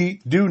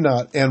 We do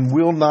not and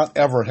will not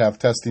ever have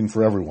testing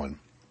for everyone.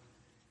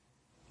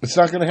 It's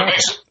not going to happen. I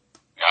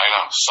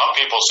know. Some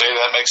people say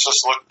that makes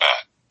us look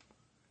bad.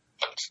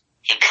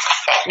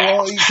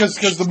 Well,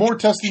 because the more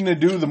testing they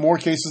do, the more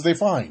cases they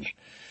find.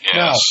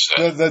 Yes.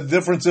 Now, the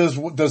difference is,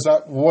 what does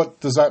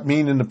that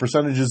mean in the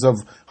percentages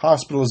of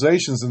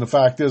hospitalizations? And the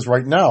fact is,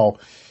 right now,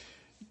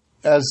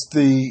 as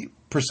the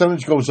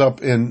percentage goes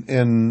up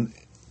in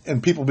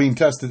people being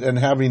tested and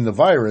having the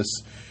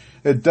virus,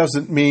 it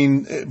doesn't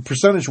mean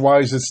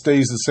percentage-wise it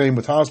stays the same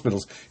with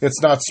hospitals.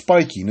 It's not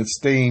spiking. It's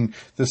staying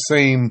the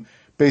same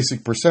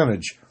basic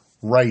percentage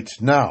right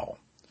now.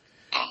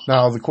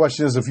 Now, the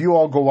question is, if you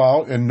all go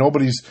out and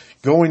nobody's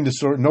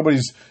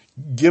nobody's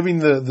giving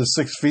the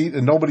 6 feet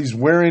and nobody's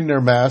wearing their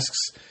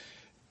masks,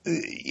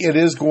 it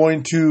is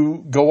going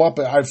to go up.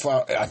 I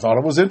thought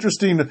it was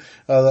interesting.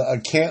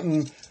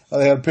 Canton,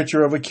 they had a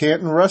picture of a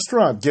Canton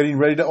restaurant getting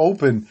ready to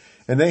open,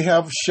 and they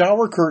have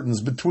shower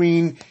curtains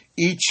between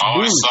each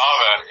booth. I saw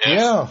that.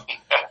 Yeah.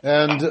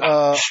 And,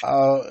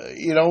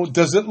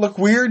 does it look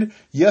weird?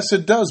 Yes,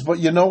 it does. But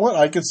you know what?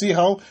 I could see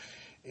how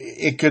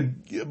it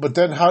could, but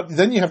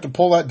then you have to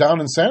pull that down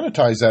and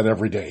sanitize that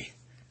every day.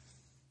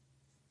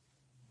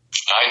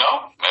 I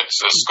know.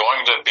 It's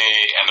going to be,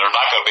 and they're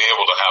not going to be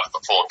able to have the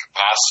full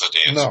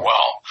capacity as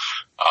well.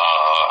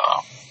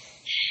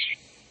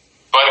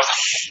 But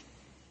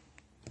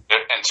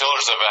until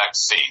there's a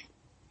vaccine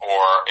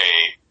or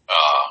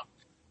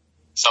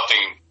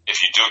something, if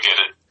you do get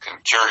it, can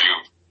cure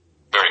you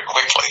very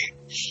quickly,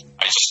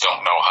 I just don't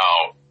know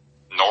how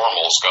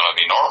normal is going to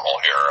be normal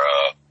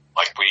here.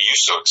 Like we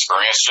used to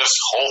experience just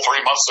a whole 3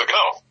 months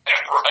ago,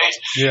 right?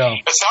 Yeah.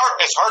 It's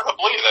hard to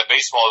believe that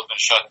baseball has been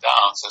shut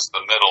down since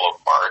the middle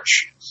of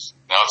March.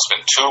 Now it's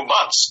been 2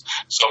 months.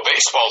 So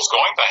baseball is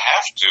going to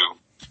have to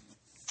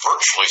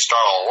virtually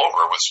start all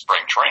over with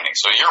spring training.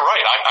 So you're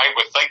right. I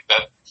would think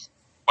that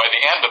by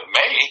the end of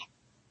May,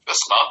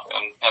 this month,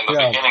 and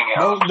the beginning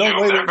of June, no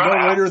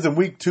later than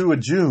week 2 of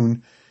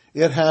June,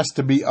 it has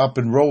to be up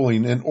and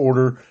rolling in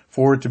order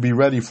for it to be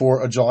ready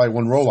for a July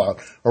 1 rollout.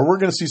 Or we're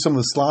going to see some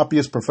of the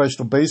sloppiest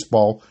professional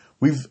baseball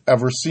we've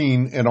ever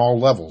seen in all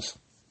levels.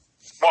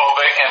 Well,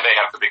 they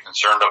have to be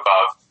concerned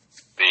about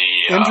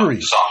the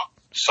injuries,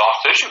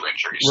 soft tissue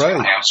injuries,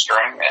 right?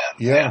 Hamstring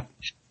and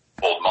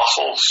pulled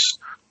muscles.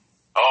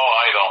 Oh,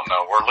 I don't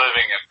know. We're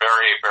living in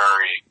very,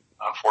 very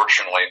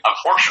unfortunately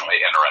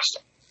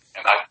interesting,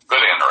 and not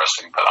good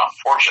interesting, but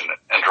unfortunate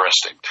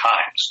interesting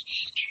times.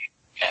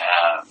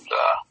 And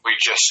we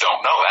just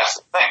don't know.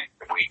 That's the thing.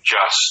 We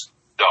just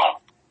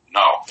don't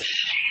know.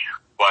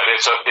 But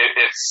it's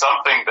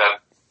something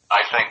that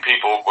I think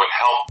people would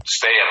help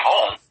stay at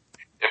home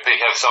if they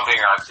had something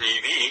on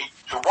TV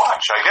to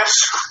watch. I guess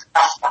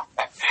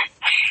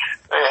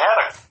they had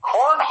a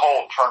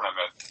cornhole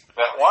tournament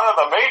that one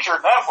of the major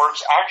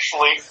networks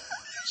actually,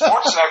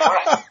 Sports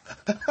Network,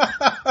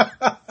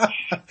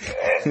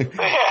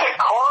 they had a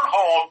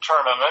cornhole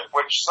tournament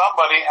which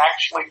somebody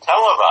actually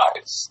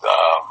televised.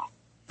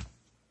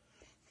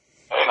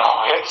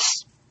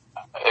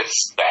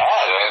 It's bad,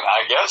 and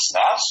I guess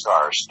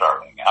NASCAR is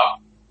starting out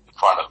in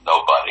front of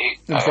nobody.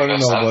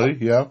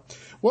 Yeah.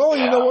 Well,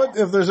 you know what?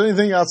 If there's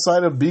anything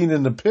outside of being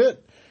in the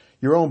pit,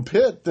 your own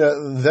pit,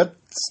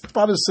 that's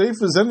about as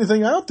safe as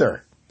anything out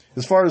there,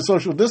 as far as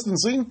social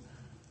distancing.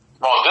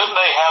 Well, didn't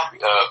they have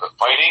the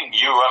fighting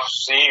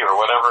UFC or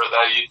whatever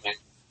that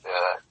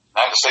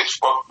United States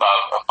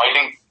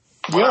fighting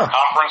Yeah.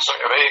 Conference,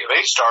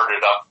 they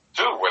started up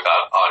too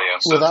without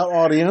audience. Without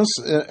audience,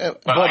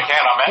 but I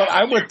can't imagine. But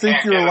I would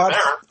think you're a lot.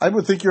 I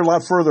would think you're a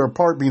lot further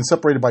apart, being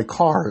separated by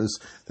cars,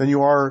 than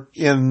you are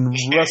in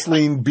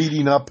wrestling,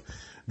 beating up,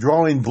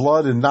 drawing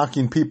blood, and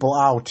knocking people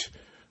out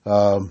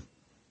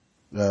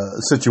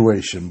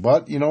situation.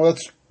 But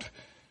that's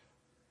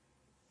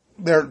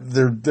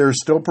they're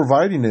still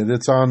providing it.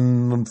 It's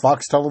on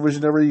Fox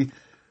Television every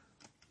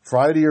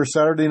Friday or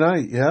Saturday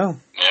night. Yeah.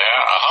 Yeah.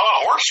 How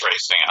about horse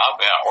racing?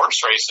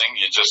 Horse racing,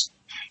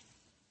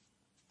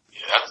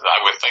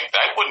 I would think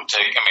that wouldn't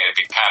take. I mean, it'd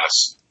be kind of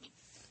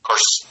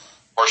course,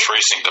 horse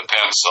racing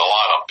depends a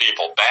lot on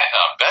people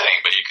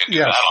betting, but you can do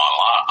that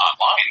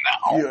online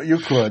now. You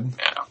could.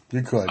 Yeah.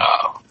 You could.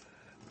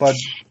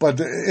 But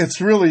it's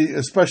really,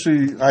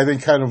 especially, I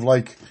think, kind of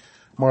like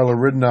Marla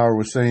Ridenour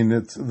was saying,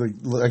 it's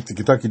like the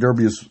Kentucky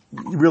Derby is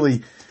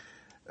really,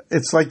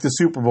 it's like the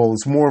Super Bowl.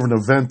 It's more of an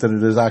event than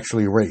it is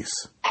actually a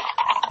race.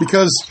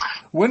 Because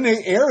when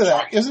they air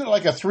that, isn't it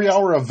like a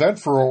 3-hour event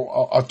for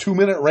a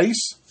 2-minute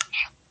race?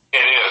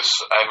 It is.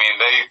 I mean,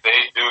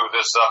 they do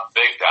this up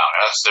big down.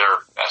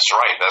 That's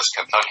right. That's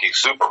Kentucky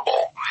Super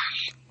Bowl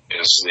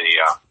is the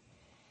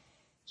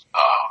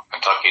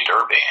Kentucky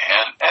Derby,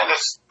 and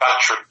it's got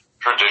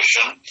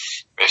tradition.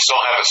 They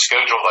still have it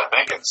scheduled, I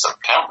think, in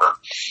September.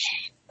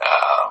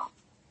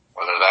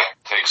 Whether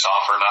that takes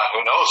off or not,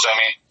 who knows? I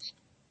mean,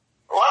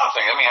 a lot of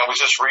things. I mean, I was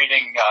just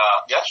reading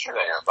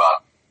yesterday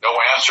about no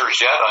answers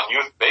yet on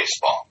youth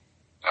baseball.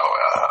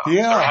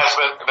 There has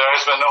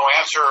been no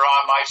answer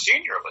on my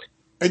senior league.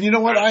 And you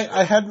know what?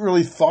 I hadn't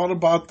really thought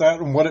about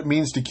that and what it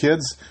means to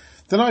kids.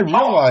 Then I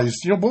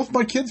realized, both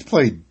my kids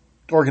played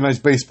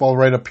organized baseball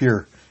right up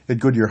here at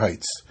Goodyear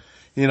Heights.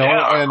 And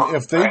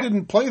if they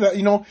didn't play that,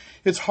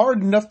 it's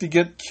hard enough to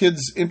get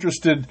kids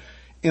interested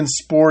in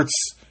sports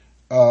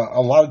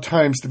a lot of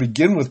times to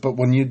begin with, but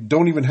when you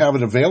don't even have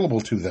it available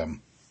to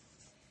them.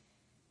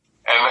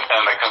 And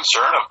the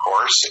concern, of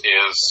course,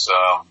 is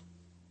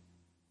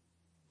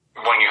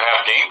when you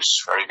have games,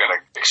 are you going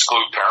to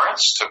exclude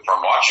parents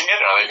from watching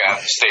it? Are they going to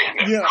have to stay in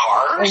their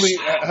cars?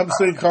 Have to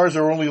stay in cars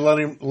are only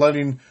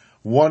letting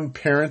one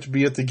parent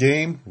be at the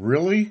game?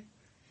 Really?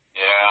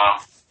 Yeah.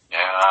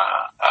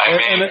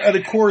 And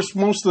of course,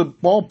 most of the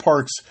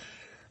ballparks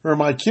where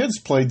my kids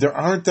played,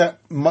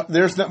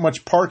 there's not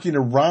much parking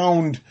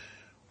around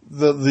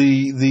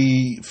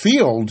the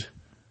field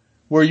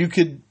where you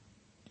could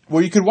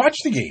watch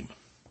the game.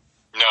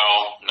 No,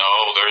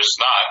 there's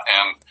not.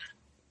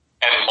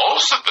 And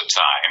most of the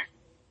time,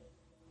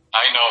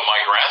 I know my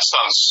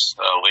grandson's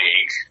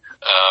league,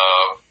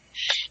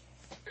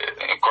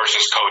 of course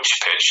his coach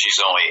pitched, he's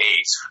only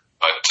 8,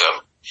 but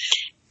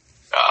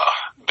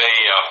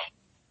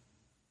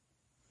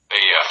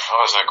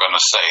what was I going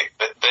to say?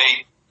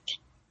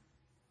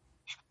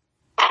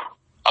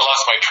 I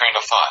lost my train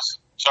of thought.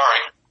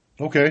 Sorry.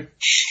 Okay.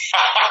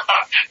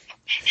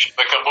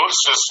 The caboose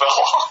just fell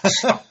off.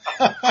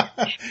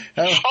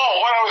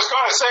 What I was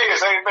going to say is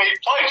they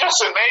play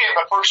just in May in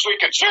the first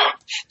week of June.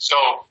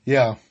 So,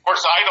 yeah. Of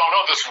course, I don't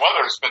know. This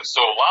weather's been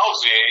so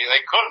lousy.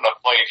 They couldn't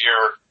have played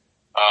here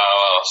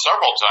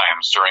several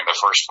times during the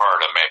first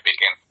part of May. It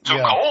became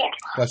too cold.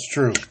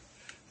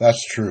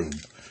 That's true.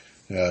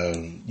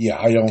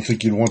 I don't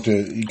think you'd want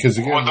to,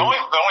 because again, the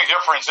only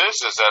difference is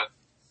that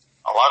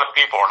a lot of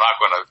people are not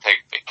going to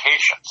take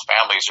vacations.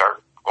 Families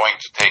are going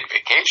to take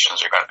vacations.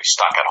 They're going to be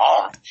stuck at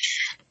home.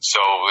 So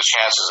the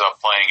chances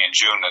of playing in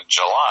June and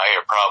July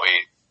are probably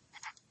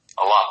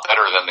a lot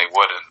better than they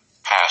would in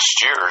past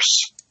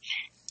years.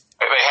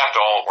 They have to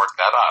all work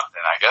that out.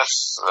 And I guess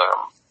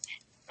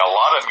a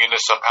lot of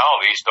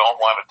municipalities don't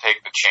want to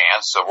take the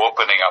chance of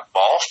opening up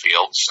ball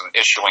fields and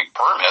issuing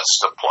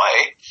permits to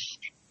play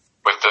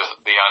with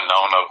the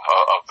unknown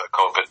of the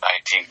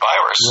COVID-19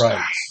 virus.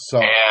 Right. So,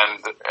 and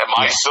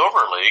my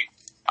Silver League,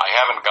 I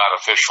haven't got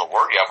official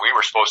word yet. We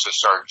were supposed to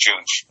start June.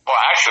 Well,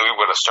 actually,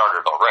 we would have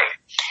started already.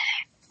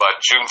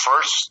 But June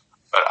 1st,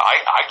 but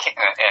I can't,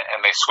 and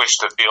they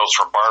switched the fields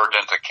from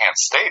Barberton to Kent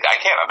State. I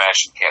can't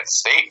imagine Kent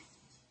State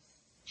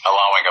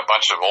allowing a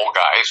bunch of old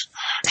guys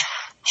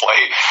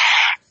play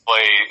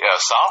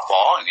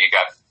softball, and you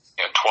got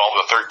 12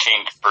 to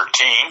 13 per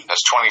team.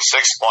 That's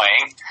 26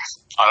 playing,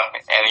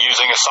 and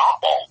using a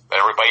softball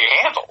that everybody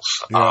handles.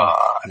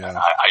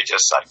 I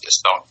just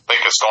don't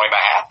think it's going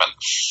to happen.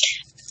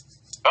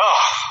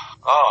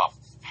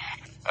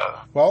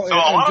 Well,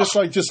 and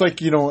just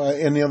like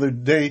and the other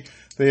day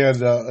they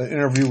had an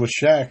interview with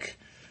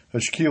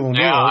Shaquille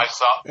O'Neal. Yeah,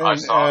 I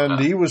saw and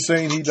he was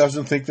saying he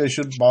doesn't think they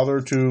should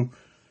bother to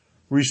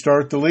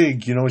restart the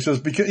league. He says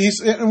because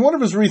and one of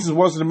his reasons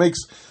wasn't, it makes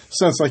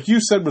sense. Like you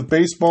said with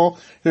baseball,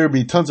 there would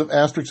be tons of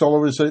asterisks all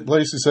over the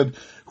place. He said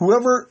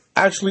whoever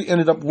actually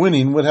ended up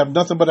winning would have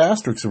nothing but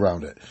asterisks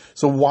around it.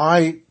 So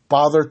why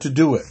bother to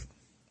do it?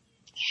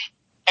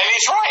 And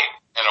he's right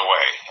in a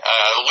way.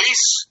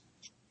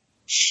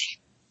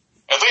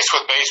 At least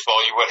with baseball,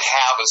 you would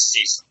have a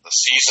season. The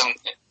season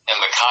in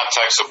the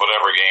context of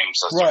whatever games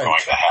that they're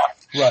going to have.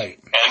 Right.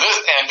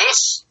 And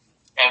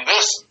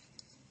this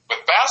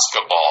with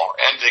basketball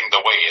ending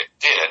the way it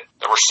did,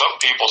 there were some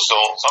teams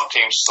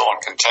still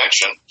in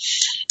contention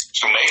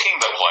to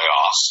making the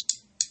playoffs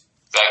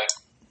that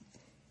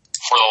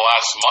for the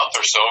last month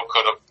or so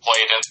could have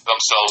played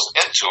themselves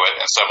into it,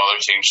 and some other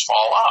teams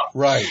fall out.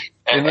 Right.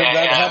 And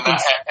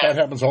that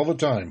happens all the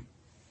time.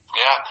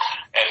 Yeah.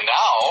 And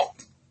now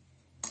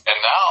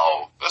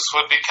this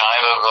would be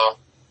kind of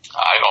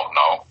I don't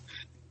know.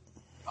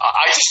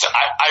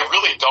 I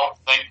really don't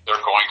think they're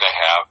going to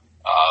have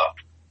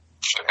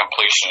the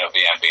completion of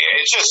the NBA.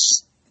 It's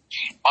just,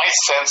 my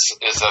sense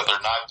is that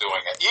they're not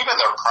doing it. Even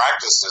their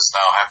practices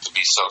now have to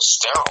be so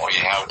sterile.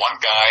 You have one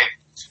guy,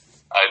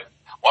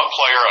 one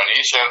player on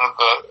each end of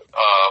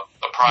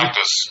the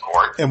practice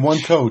court, and one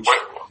coach.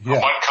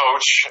 One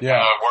coach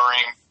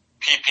wearing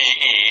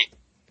PPE.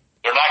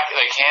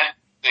 They can't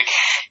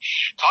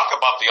talk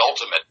about the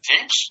ultimate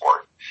team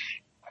sport.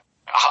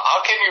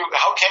 How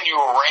can you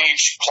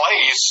arrange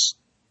plays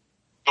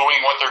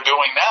doing what they're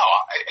doing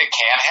now? It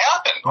can't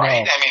happen,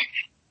 right? No. I mean,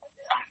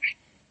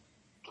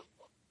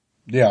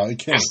 yeah, it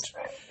can't.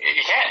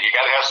 You can't. You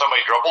got to have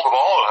somebody dribble the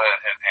ball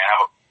and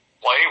have a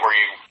play where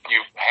you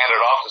hand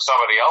it off to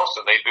somebody else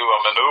and they do a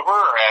maneuver,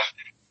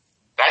 and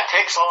that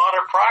takes a lot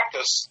of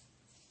practice.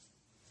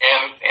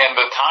 And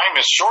the time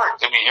is short.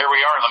 I mean, here we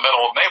are in the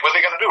middle of May. What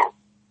are they going to do?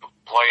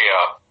 Play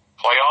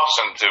playoffs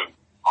into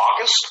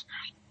August?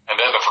 And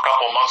then a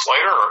couple of months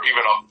later, or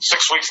even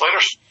 6 weeks later,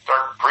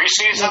 start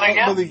preseason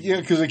again?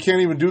 Because they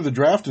can't even do the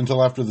draft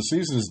until after the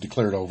season is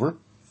declared over.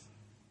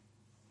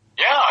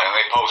 Yeah, and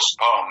they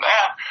postpone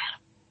that.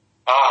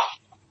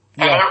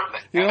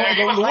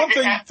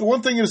 The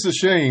one thing that's a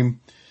shame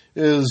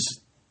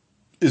is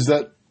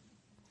that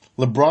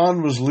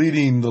LeBron was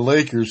leading the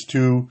Lakers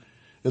to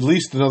at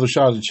least another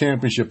shot at the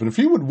championship. And if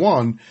he would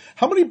won,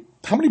 how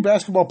many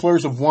basketball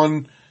players have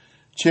won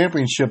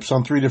championships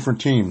on 3 different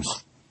teams?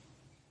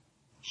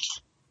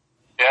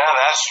 Yeah,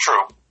 that's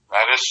true.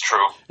 That is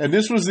true. And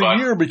this was the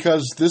year,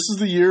 because this is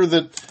the year of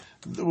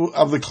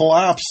the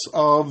collapse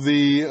of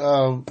the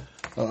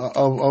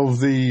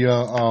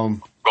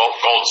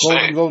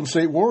Golden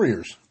State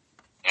Warriors.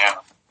 Yeah.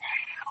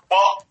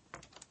 Well,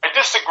 I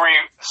disagree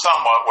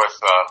somewhat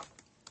with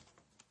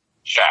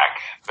Shaq.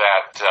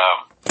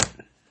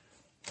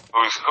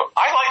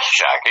 I like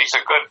Shaq. He's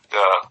a good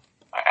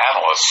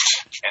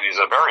analyst, and he's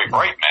a very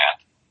bright man.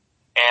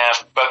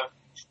 But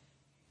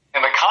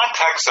in the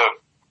context of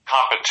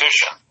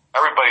competition,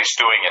 everybody's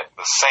doing it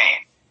the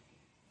same.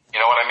 You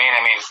know what I mean?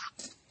 I mean,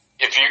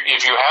 if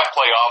you have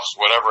playoffs,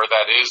 whatever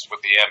that is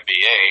with the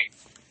NBA,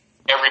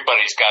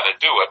 everybody's got to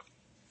do it,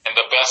 and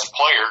the best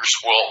players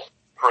will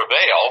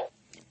prevail,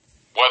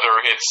 whether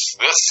it's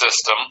this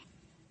system,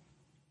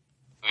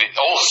 the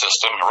old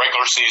system, the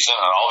regular season,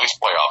 and all these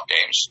playoff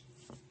games,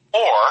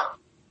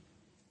 or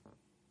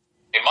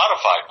a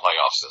modified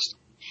playoff system.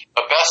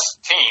 The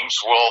best teams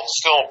will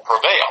still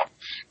prevail,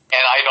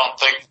 and I don't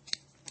think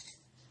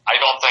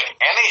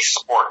any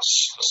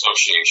sports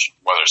association,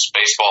 whether it's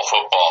baseball,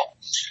 football,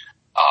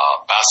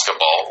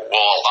 basketball,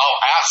 will allow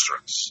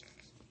asterisks.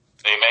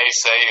 They may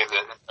say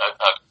that,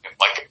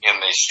 like in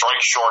the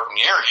strike shortened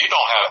year, you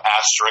don't have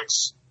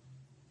asterisks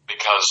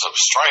because of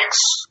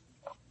strikes.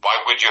 Why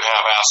would you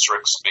have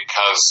asterisks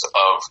because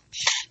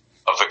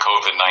of the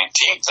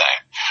COVID-19 thing?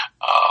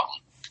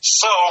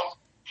 So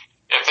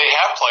if they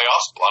have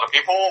playoffs, a lot of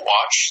people will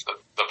watch.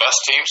 The best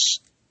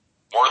teams,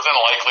 more than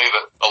likely,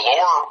 the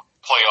lower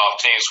playoff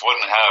teams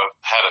wouldn't have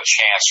had a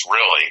chance,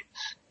 really.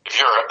 If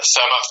you're a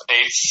 7th,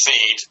 8th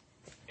seed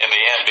in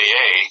the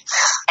NBA,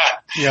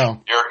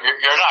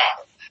 you're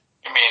not.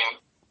 I mean,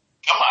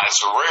 come on,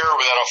 it's rare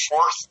that a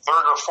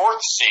 3rd or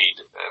 4th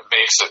seed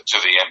makes it to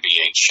the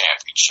NBA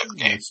championship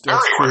game.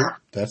 Very rare.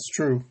 That's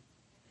true.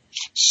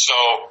 So,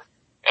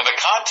 in the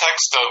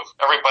context of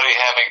everybody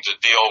having to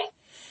deal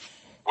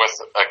with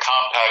a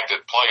compacted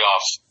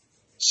playoff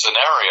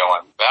scenario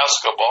in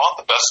basketball,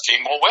 the best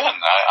team will win.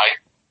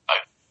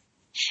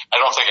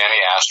 I don't think any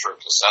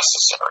asterisk is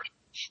necessary.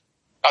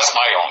 That's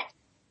my own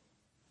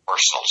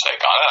personal take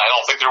on it. I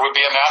don't think there would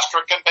be an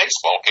asterisk in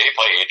baseball. Okay, you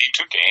play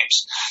 82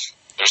 games.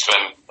 There's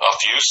been a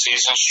few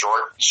seasons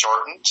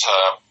shortened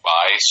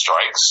by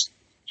strikes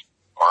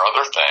or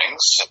other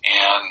things,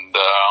 and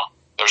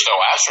there's no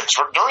asterisks.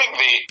 During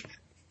the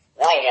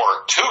World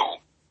War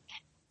II,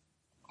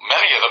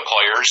 many of the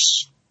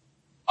players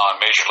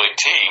on major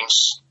league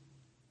teams,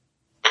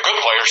 the good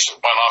players,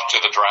 went off to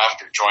the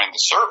draft or joined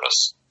the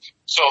service.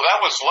 So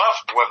that was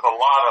left with a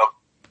lot of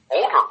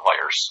older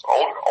players,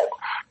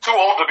 too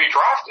old to be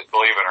drafted,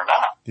 believe it or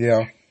not.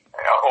 Yeah.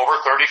 Over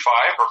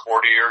 35 or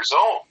 40 years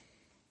old.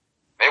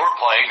 They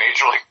were playing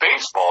Major League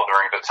Baseball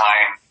during the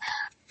time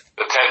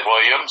the Ted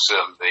Williams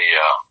and the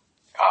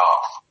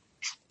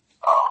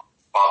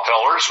Bob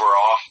Fellers were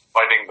off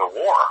fighting the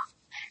war.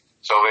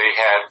 So they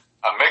had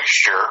a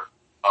mixture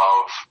of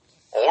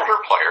older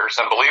players,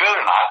 and believe it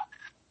or not,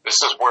 this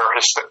is where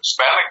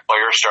Hispanic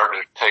players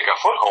started to take a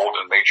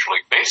foothold in Major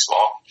League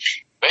Baseball.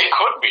 They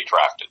couldn't be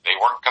drafted. They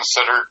weren't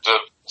considered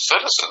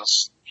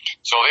citizens.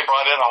 So they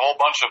brought in a whole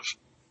bunch of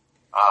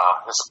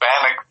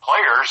Hispanic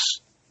players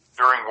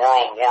during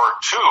World War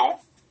II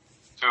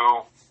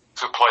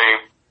to play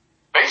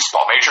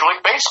baseball, Major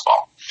League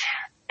Baseball.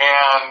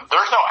 And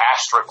there's no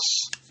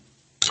asterisks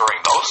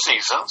during those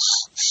seasons.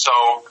 So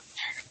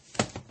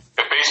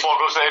if baseball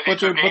goes to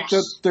 82 games...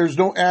 But there's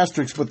no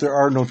asterisks, but there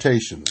are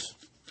notations.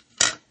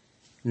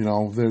 You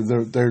know,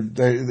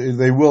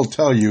 they will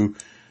tell you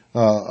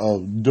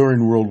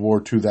during World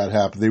War II that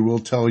happened. They will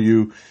tell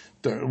you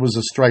there was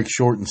a strike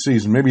shortened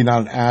season. Maybe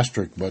not an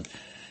asterisk, but,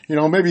 you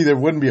know, maybe there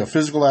wouldn't be a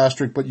physical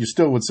asterisk, but you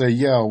still would say,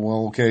 yeah,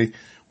 well, okay,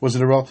 was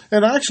it a real...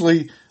 And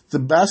actually, the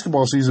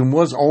basketball season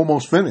was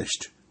almost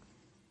finished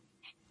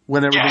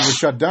when everything was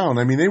shut down.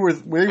 I mean, they were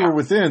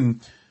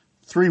within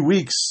 3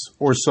 weeks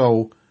or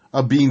so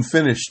of being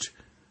finished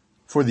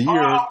for the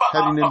year,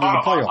 heading into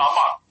the playoffs.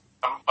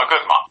 A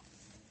good month.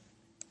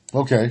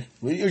 Okay,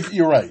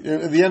 you're right.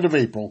 At the end of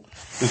April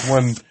is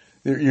when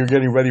you're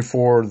getting ready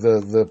for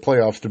the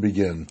playoffs to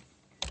begin.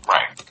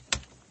 Right.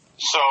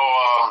 So,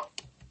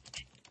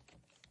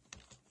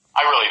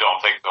 I really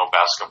don't think, though,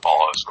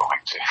 basketball is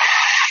going to...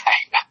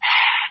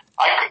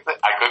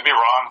 I could be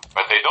wrong,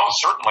 but they don't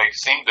certainly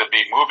seem to be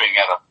moving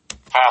at a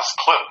fast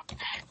clip.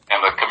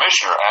 And the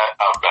commissioner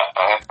of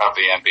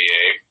the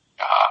NBA,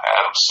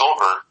 Adam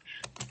Silver,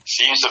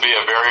 seems to be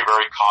a very,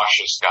 very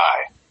cautious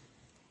guy.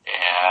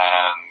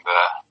 And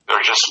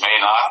there just may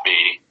not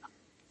be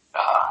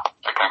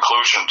a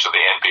conclusion to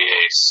the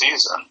NBA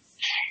season.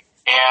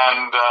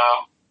 And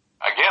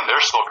again,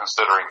 they're still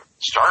considering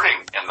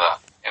starting in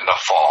the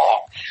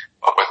fall,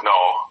 but with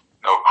no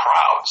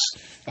crowds.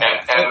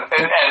 And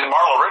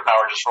Marlo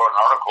Rittenauer just wrote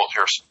an article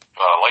here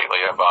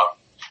lately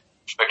about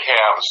the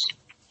Cavs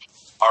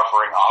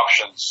offering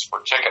options for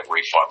ticket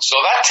refunds. So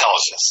that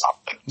tells you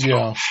something, too.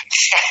 Yeah.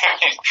 I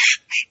mean,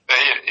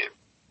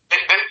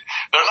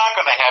 they're not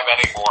going to have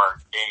any more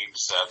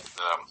games at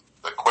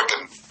the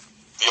Quicken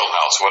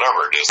Fieldhouse,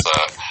 whatever it is, the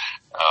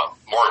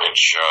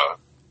mortgage,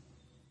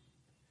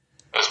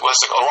 what's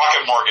the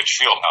Rocket Mortgage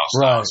Fieldhouse,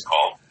 right. Now it's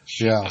called.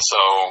 Yeah. So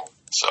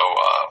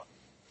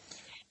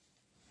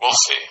we'll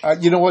see.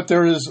 You know what?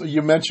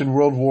 You mentioned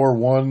World War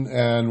I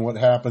and what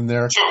happened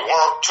there.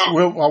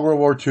 World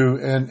War II,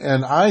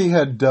 and I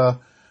had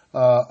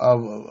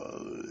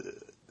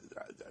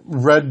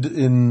read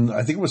in,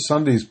 I think it was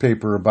Sunday's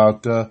paper,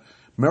 about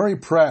Mary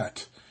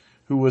Pratt,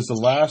 who was the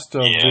last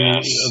of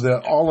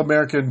the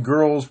All-American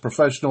Girls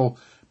Professional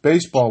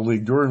Baseball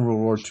League during World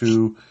War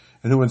II,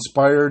 and who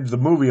inspired the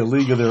movie A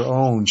League of Their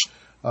Own.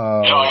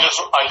 I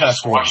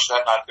just watched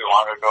that not too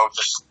long ago.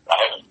 I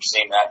haven't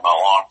seen that in a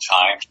long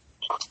time.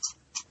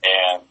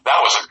 And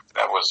that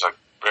was a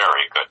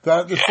very good.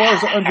 As far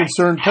as I'm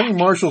concerned, Penny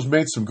Marshall's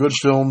made some good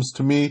films.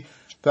 To me,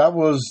 that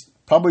was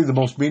probably the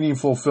most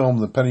meaningful film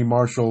that Penny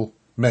Marshall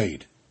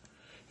made.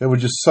 It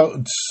was just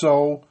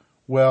so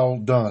well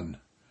done.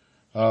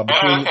 And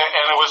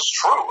it was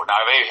true.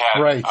 Now they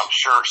had, right. I'm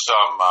sure,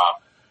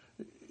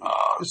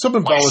 some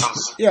embellishment.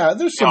 Yeah,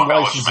 there's some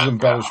license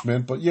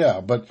embellishment,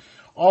 but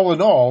all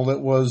in all, it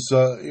was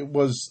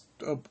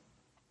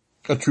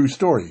a true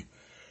story.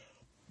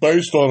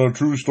 Based on a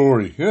true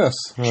story, yes.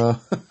 Tom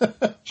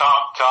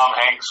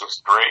Hanks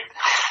was great.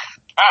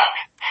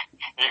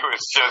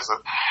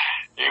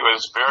 He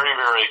was very,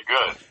 very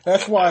good.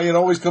 That's why it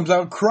always comes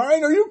out,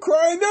 crying. Are you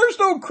crying? There's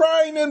no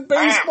crying in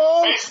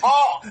baseball.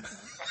 Baseball.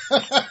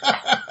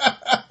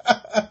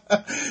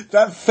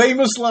 That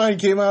famous line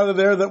came out of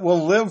there that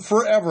will live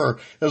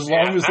forever as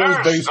long as there's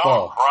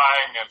baseball. No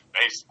crying in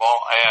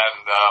baseball,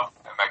 and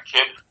the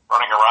kid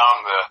running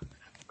around the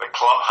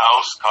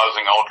clubhouse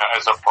causing all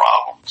kinds of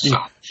problems.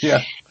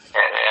 Yeah.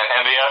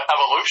 And the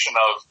evolution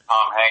of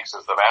Tom Hanks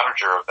as the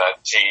manager of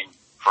that team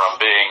from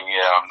being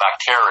not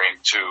caring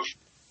to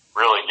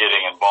really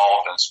getting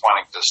involved and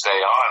wanting to stay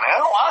on,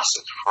 and it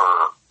lasted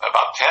for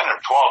about 10 or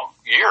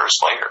 12 years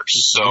later.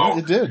 So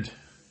it did.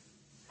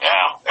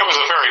 Yeah, it was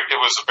a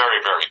very,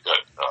 very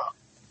good.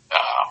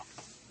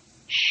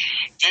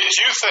 Did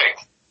you think?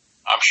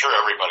 I'm sure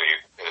everybody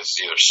has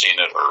either seen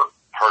it or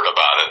heard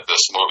about it,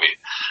 this movie.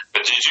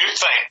 But did you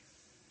think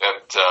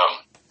that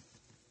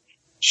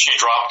she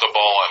dropped the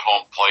ball at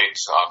home plate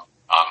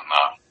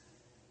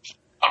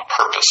on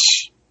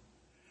purpose?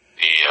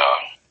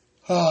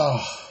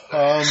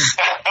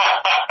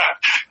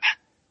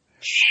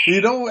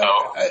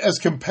 As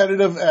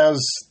competitive as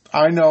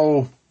I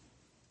know,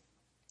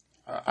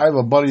 I have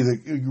a buddy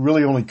that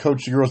really only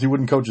coached the girls. He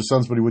wouldn't coach his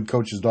sons, but he would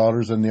coach his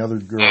daughters and the other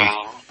girls.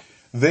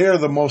 They are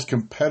the most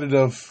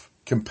competitors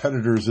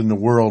in the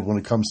world when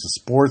it comes to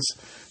sports.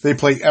 They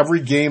play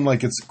every game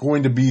like it's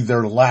going to be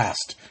their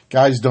last.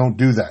 Guys don't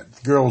do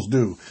that. Girls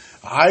do.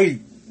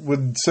 I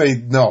would say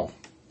no.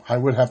 I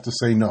would have to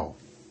say no.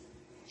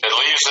 It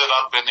leaves it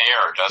up in the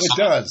air, doesn't it? It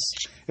does.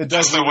 It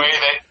does. Just the way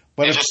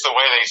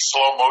they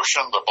slow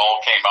motion, the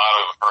ball came out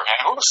of her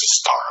hand. Who was the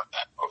star of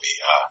that movie?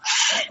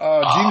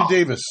 Gina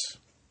Davis.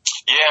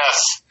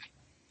 Yes.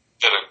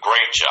 Did a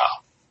great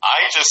job.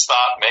 I just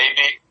thought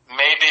maybe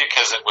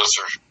because it was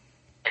her,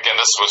 again,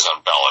 this was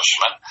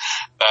embellishment,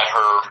 that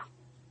her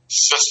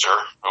sister,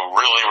 who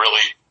really,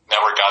 really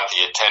never got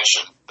the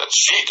attention that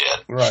she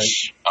did. Right.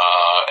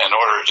 In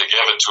order to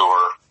give it to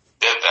her,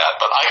 did that.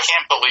 But I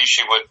can't believe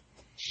she would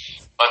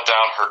let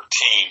down her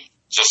team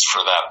just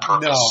for that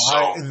purpose.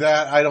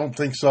 No, I don't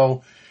think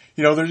so.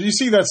 You know, you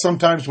see that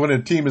sometimes when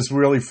a team is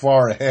really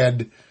far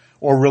ahead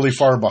or really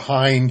far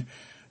behind,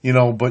 you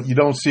know, but you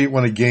don't see it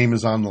when a game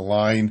is on the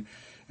line.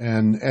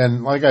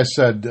 And like I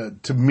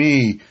said, to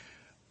me,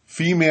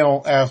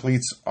 female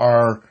athletes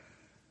are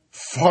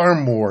far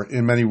more,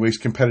 in many ways,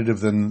 competitive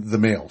than the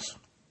males.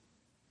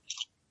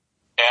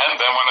 And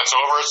then when it's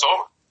over, it's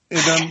over.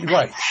 And then,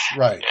 right.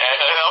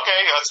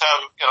 Okay, let's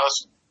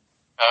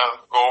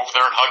go over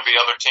there and hug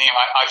the other team.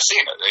 I've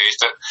seen it.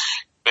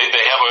 They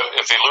have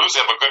if they lose,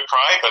 they have a good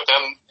cry, but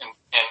then in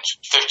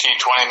 15,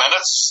 20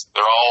 minutes,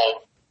 they're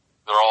all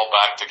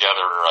back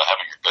together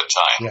having a good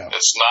time. Yeah.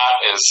 It's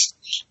not as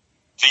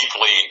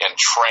deeply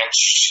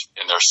entrenched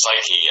in their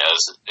psyche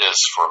as it is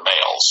for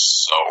males.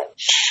 So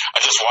I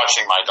just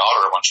watching my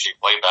daughter when she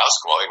played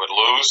basketball, they would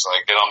lose, and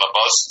they'd get on the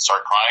bus and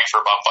start crying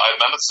for about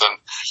 5 minutes,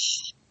 and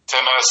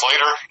 10 minutes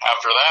later,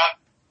 after that,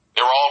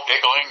 they were all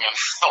giggling and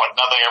like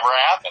nothing ever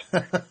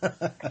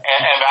happened.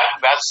 and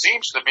that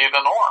seems to be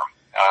the norm.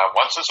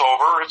 Once it's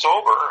over, and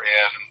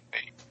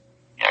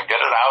get it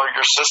out of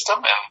your system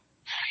and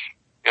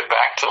get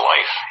back to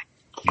life.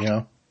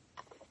 Yeah.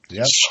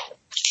 Yep.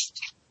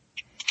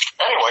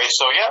 Anyway,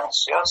 so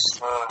yes,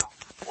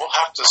 we'll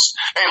have to.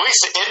 Hey, at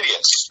least the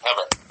Indians have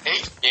an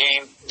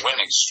 8-game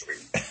winning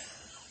streak.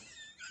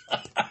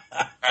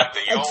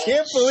 I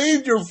can't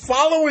believe you're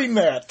following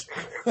that.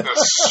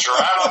 The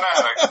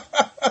Stratomatic.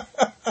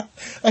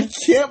 I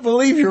can't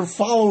believe you're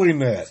following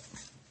that.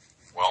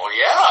 Well,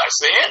 yeah, it's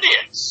the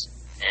Indians.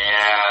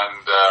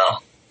 And,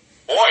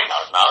 boy,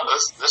 now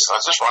let's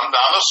just run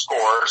down the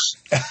scores.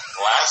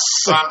 Last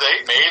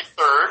Sunday, May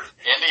 3rd,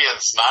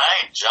 Indians 9,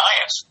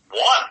 Giants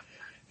 1.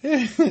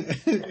 And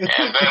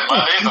then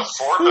Monday, the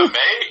 4th of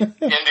May,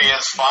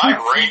 Indians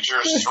 5,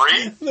 Rangers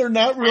 3. They're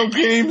not real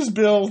games,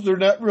 Bill. They're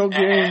not real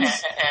games.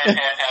 And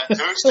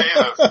Tuesday,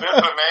 the 5th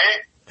of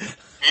May,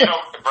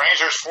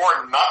 Rangers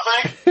 4-0.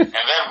 And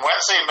then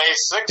Wednesday, May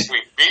 6th, we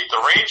beat the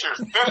Rangers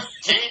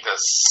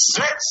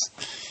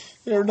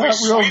 15-6. They're not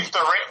real.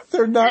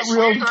 They're not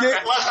real games.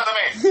 Listen to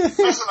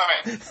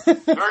me.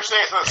 Thursday,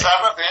 the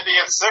 7th,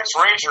 Indians 6,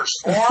 Rangers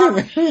 4.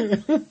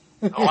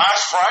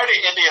 Last Friday,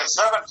 Indians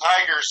 7,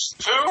 Tigers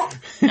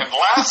 2. And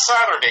last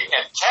Saturday,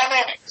 in 10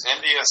 innings,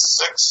 Indians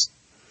 6,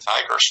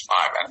 Tigers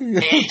 5. An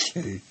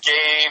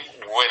 8-game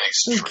winning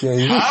streak.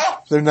 Okay.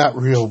 Huh? They're not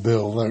real,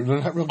 Bill. They're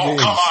not real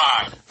games. Come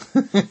on.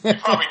 You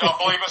probably don't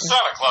believe in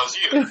Santa Claus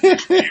either.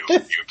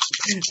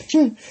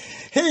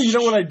 Hey, you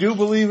know what I do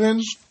believe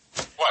in?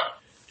 What?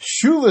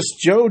 Shoeless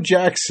Joe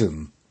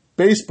Jackson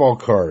baseball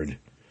card.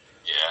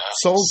 Yeah.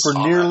 Sold for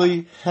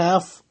nearly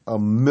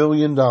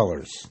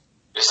 $500,000.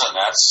 Isn't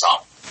that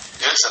something?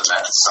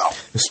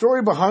 The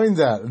story behind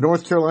that, a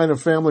North Carolina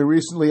family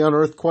recently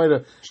unearthed quite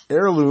an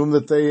heirloom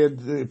that they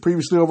had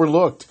previously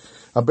overlooked.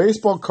 A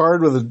baseball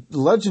card with a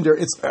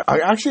legendary, it's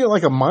actually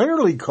like a minor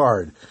league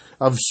card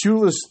of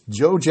Shoeless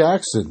Joe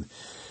Jackson.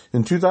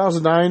 In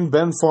 2009,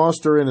 Ben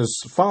Foster and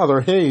his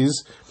father,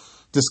 Hayes,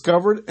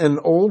 discovered an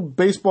old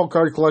baseball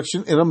card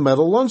collection in a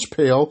metal lunch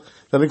pail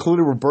that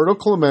included Roberto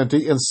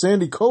Clemente and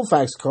Sandy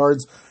Koufax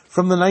cards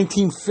from the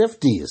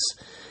 1950s.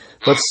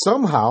 But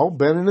somehow,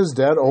 Ben and his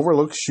dad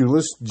overlooked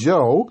Shoeless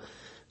Joe.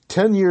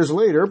 10 years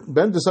later,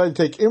 Ben decided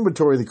to take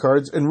inventory of the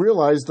cards and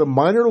realized the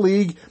minor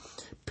league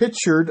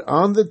pictured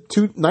on the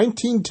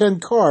 1910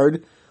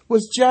 card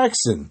was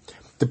Jackson.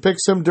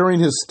 Depicts him during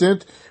his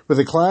stint with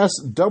the Class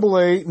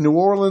AA New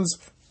Orleans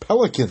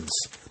Pelicans.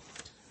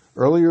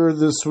 Earlier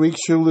this week,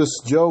 Shoeless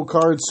Joe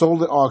card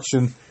sold at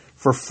auction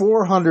for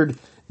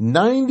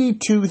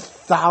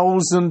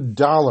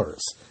 $492,000.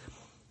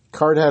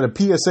 Card had a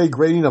PSA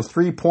grading of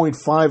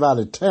 3.5 out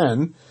of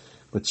 10.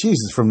 But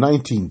Jesus, from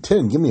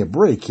 1910, give me a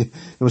break. It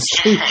was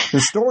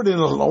stored in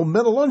a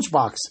metal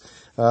lunchbox,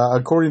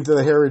 according to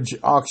the Heritage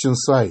auction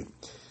site.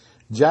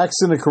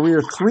 Jackson, a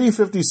career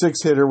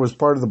 .356 hitter, was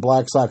part of the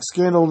Black Sox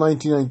scandal in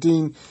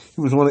 1919.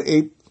 He was one of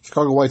 8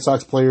 Chicago White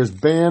Sox players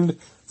banned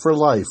for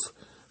life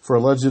for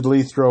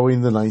allegedly throwing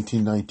the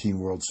 1919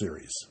 World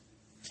Series.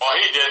 Well,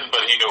 he didn't,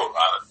 but he knew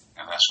about it,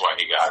 and that's why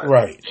he got it.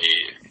 Right.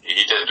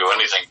 He didn't do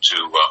anything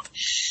to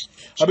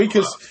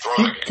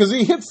because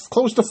he hit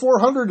close to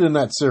 400 in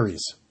that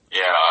series.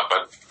 Yeah,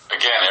 but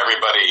again,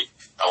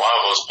 a lot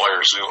of those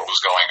players knew what was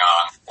going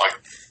on, like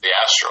the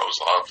Astros.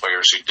 A lot of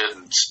players who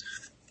didn't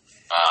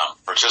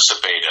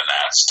participate in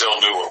that still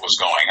knew what was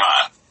going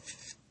on.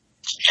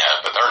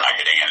 Yeah, but they're not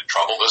getting into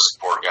trouble. This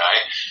poor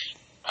guy.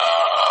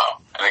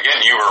 And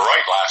again, you were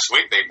right last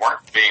week. They weren't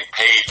being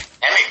paid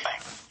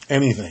anything. And,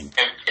 I mean,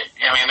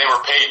 they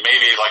were paid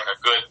maybe like a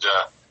good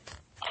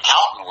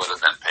accountant would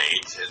have been paid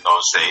in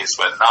those days,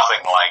 but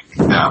nothing like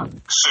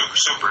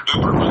super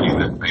duper money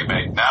that they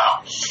make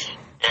now.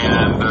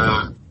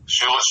 And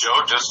Shoeless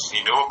Joe he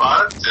knew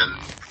about it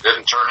and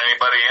didn't turn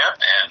anybody in,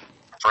 and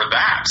for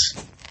that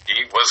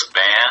he was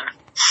banned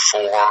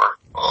for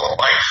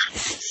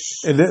life.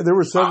 And there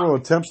were several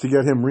attempts to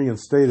get him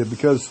reinstated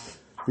because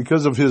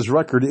of his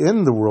record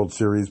in the World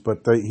Series, but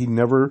he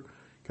never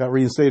got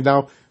reinstated.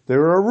 Now,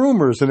 there are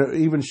rumors, and it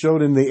even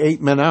showed in the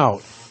 8 Men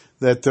Out,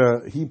 that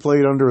he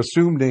played under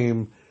assumed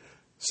name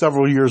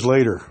several years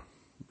later.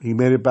 He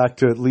made it back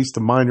to at least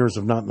the minors,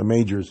 if not the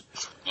majors.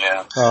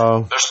 Yeah.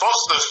 They're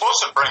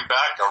supposed to bring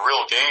back a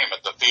real game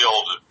at the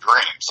Field of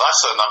Dreams.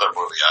 That's another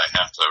movie I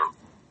have to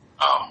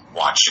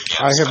watch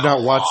again. I have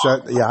not watched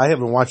that. Yeah, I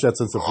haven't watched that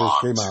since it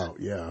first came out.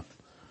 Yeah.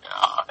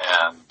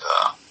 And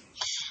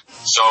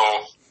so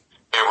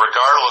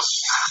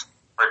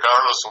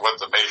regardless of what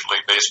the Major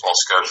League Baseball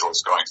schedule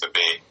is going to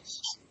be,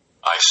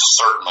 I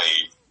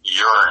certainly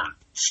yearn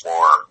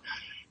for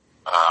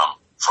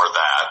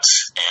that.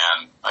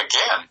 And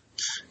again,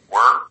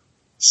 we're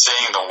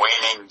seeing the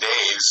waning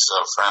days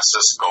of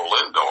Francisco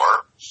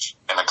Lindor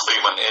in a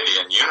Cleveland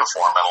Indian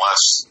uniform,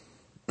 unless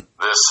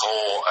this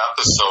whole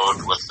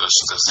episode with this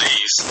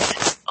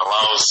disease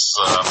allows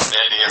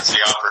Indians the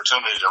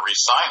opportunity to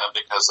re-sign him,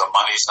 because the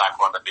money's not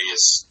going to be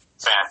as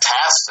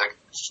fantastic.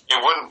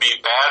 It wouldn't be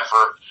bad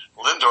for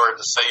Lindor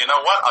to say, you know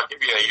what, I'll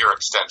give you a year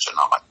extension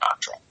on my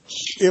contract.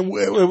 It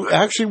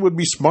actually would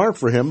be smart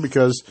for him,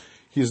 because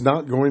he's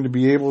not going to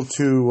be able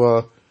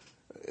to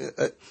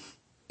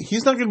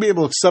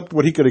accept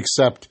what he could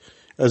accept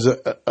as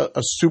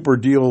a super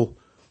deal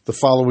the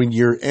following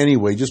year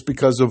anyway, just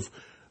because of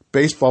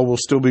baseball will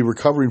still be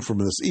recovering from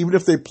this. Even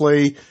if they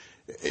play,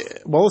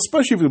 well,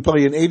 especially if they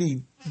play an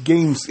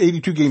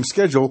 82-game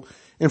schedule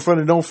in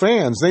front of no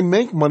fans. They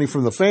make money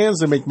from the fans.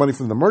 They make money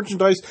from the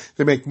merchandise.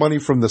 They make money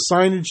from the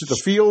signage at the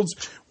fields.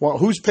 Well,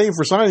 who's paying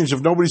for signage if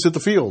nobody's at the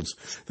fields?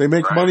 They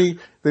make money.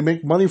 They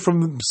make money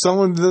from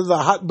selling the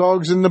hot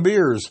dogs and the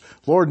beers.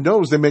 Lord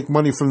knows they make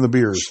money from the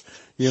beers.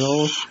 You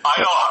know. I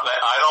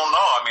don't know.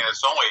 I mean,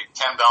 it's only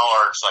 $10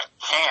 a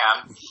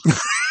can.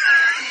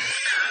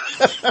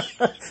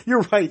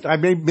 You're right.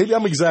 Maybe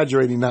I'm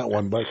exaggerating that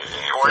one, but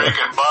or you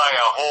can buy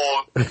a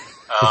whole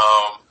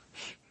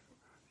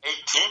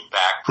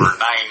 18-pack for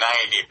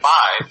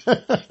 $9.95.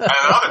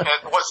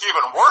 And what's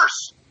even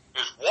worse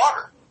is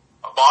water.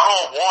 A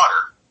bottle of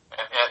water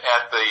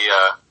at the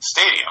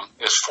stadium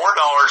is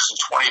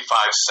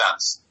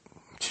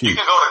 $4.25. You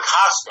can go to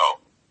Costco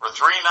for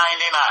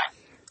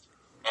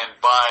 $3.99 and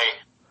buy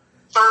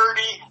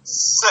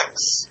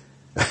 36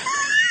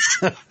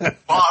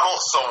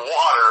 bottles of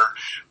water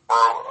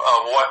for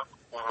what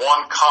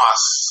one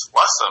costs,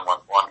 less than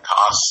what one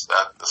costs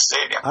at the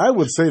stadium. I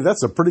would say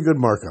that's a pretty good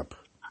markup.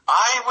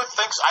 I would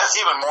think so. That's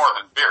even more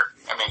than beer.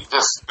 I mean,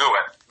 just do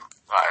it.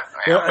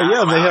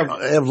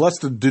 They have less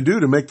to do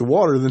to make the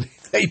water than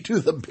they do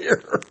the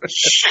beer.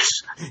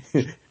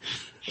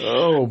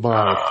 Oh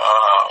my!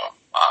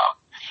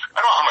 I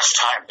don't know how much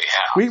time we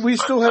have. We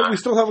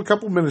still have a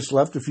couple minutes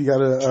left. If you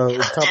got a topic you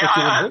want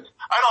to hit.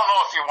 I don't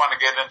know if you want to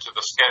get into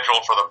the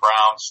schedule for the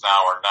Browns now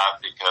or not,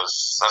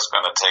 because that's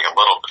going to take a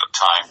little bit of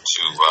time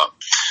to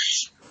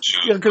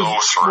go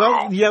through.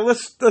 Well, yeah,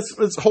 let's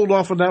hold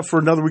off on that for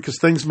another week, because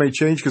things may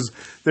change, because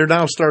they're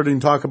now starting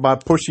to talk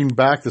about pushing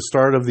back the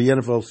start of the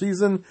NFL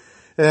season.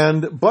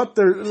 But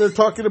they're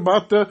talking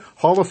about the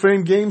Hall of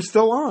Fame game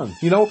still on.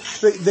 You know,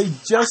 they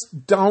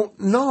just don't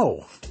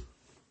know.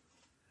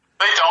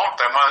 They don't.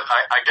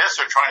 I guess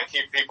they're trying to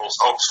keep people's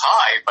hopes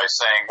high by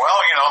saying, well,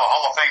 you know, the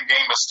Hall of Fame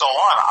game is still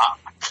on.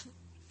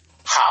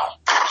 How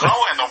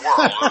in the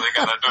world are they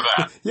going to do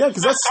that? Yeah,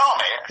 because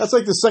that's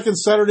like the second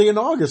Saturday in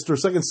August or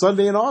second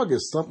Sunday in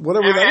August,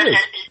 whatever that is.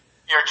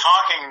 You're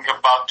talking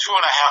about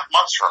 2.5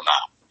 months from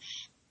now.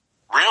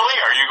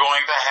 Really? Are you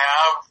going to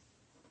have...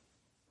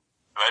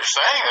 They're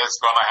saying it's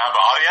going to have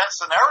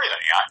audience and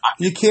everything.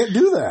 You can't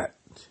do that.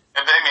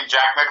 And I mean,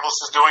 Jack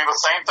Nicklaus is doing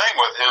the same thing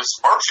with his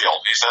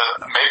Murfield. He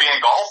said maybe in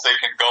golf they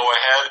can go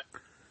ahead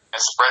and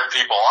spread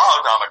people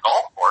out on the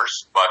golf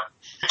course, but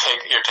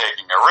you're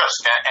taking a risk.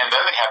 And then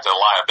they have the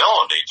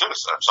liability, too.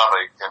 So if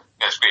somebody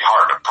it's be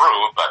hard to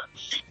prove, but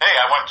hey,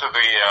 I went to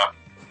the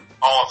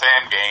Hall of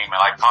Fame game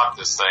and I caught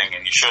this thing,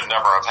 and you should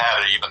never have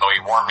had it, even though he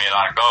warned me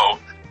not to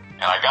go,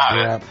 and I got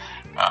it.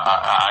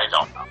 I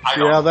don't know.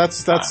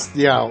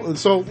 Yeah,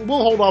 So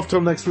we'll hold off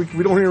till next week. If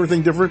we don't hear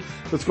anything different,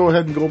 let's go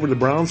ahead and go over the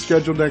Browns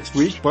schedule next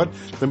week. But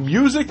the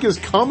music is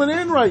coming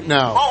in right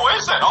now. Oh,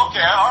 is it? Okay,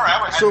 all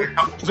right. So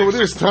it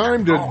is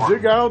time to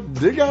dig out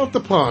the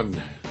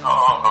pun.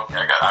 Oh, okay.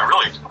 I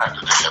really have to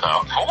dig it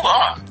out. Hold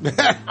on.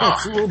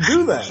 So we'll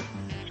do that.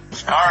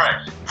 All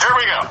right.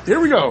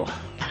 Here we go.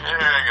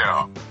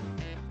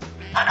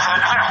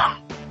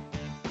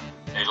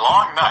 A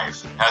long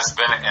knife has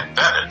been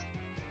embedded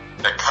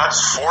that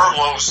cuts 4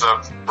 loaves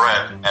of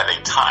bread at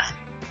a time.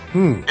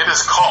 It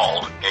is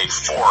called a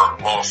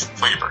 4-loaf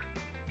cleaver.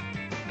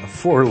 A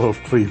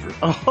 4-loaf cleaver.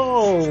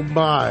 Oh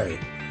my!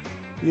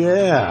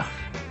 Yeah.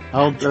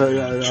 I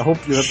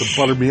hope you have to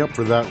butter me up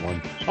for that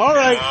one. All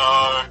right.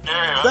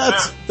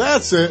 Okay,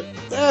 that's it.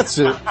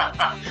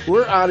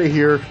 We're out of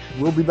here.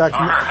 We'll be back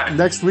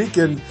next week,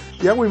 and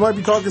yeah, we might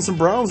be talking some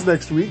Browns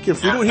next week.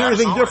 If we don't hear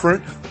anything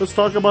different, let's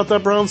talk about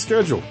that Browns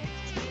schedule.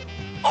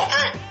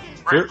 Okay.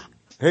 Great.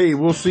 Hey,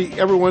 we'll see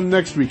everyone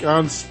next week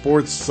on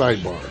Sports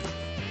Sidebar.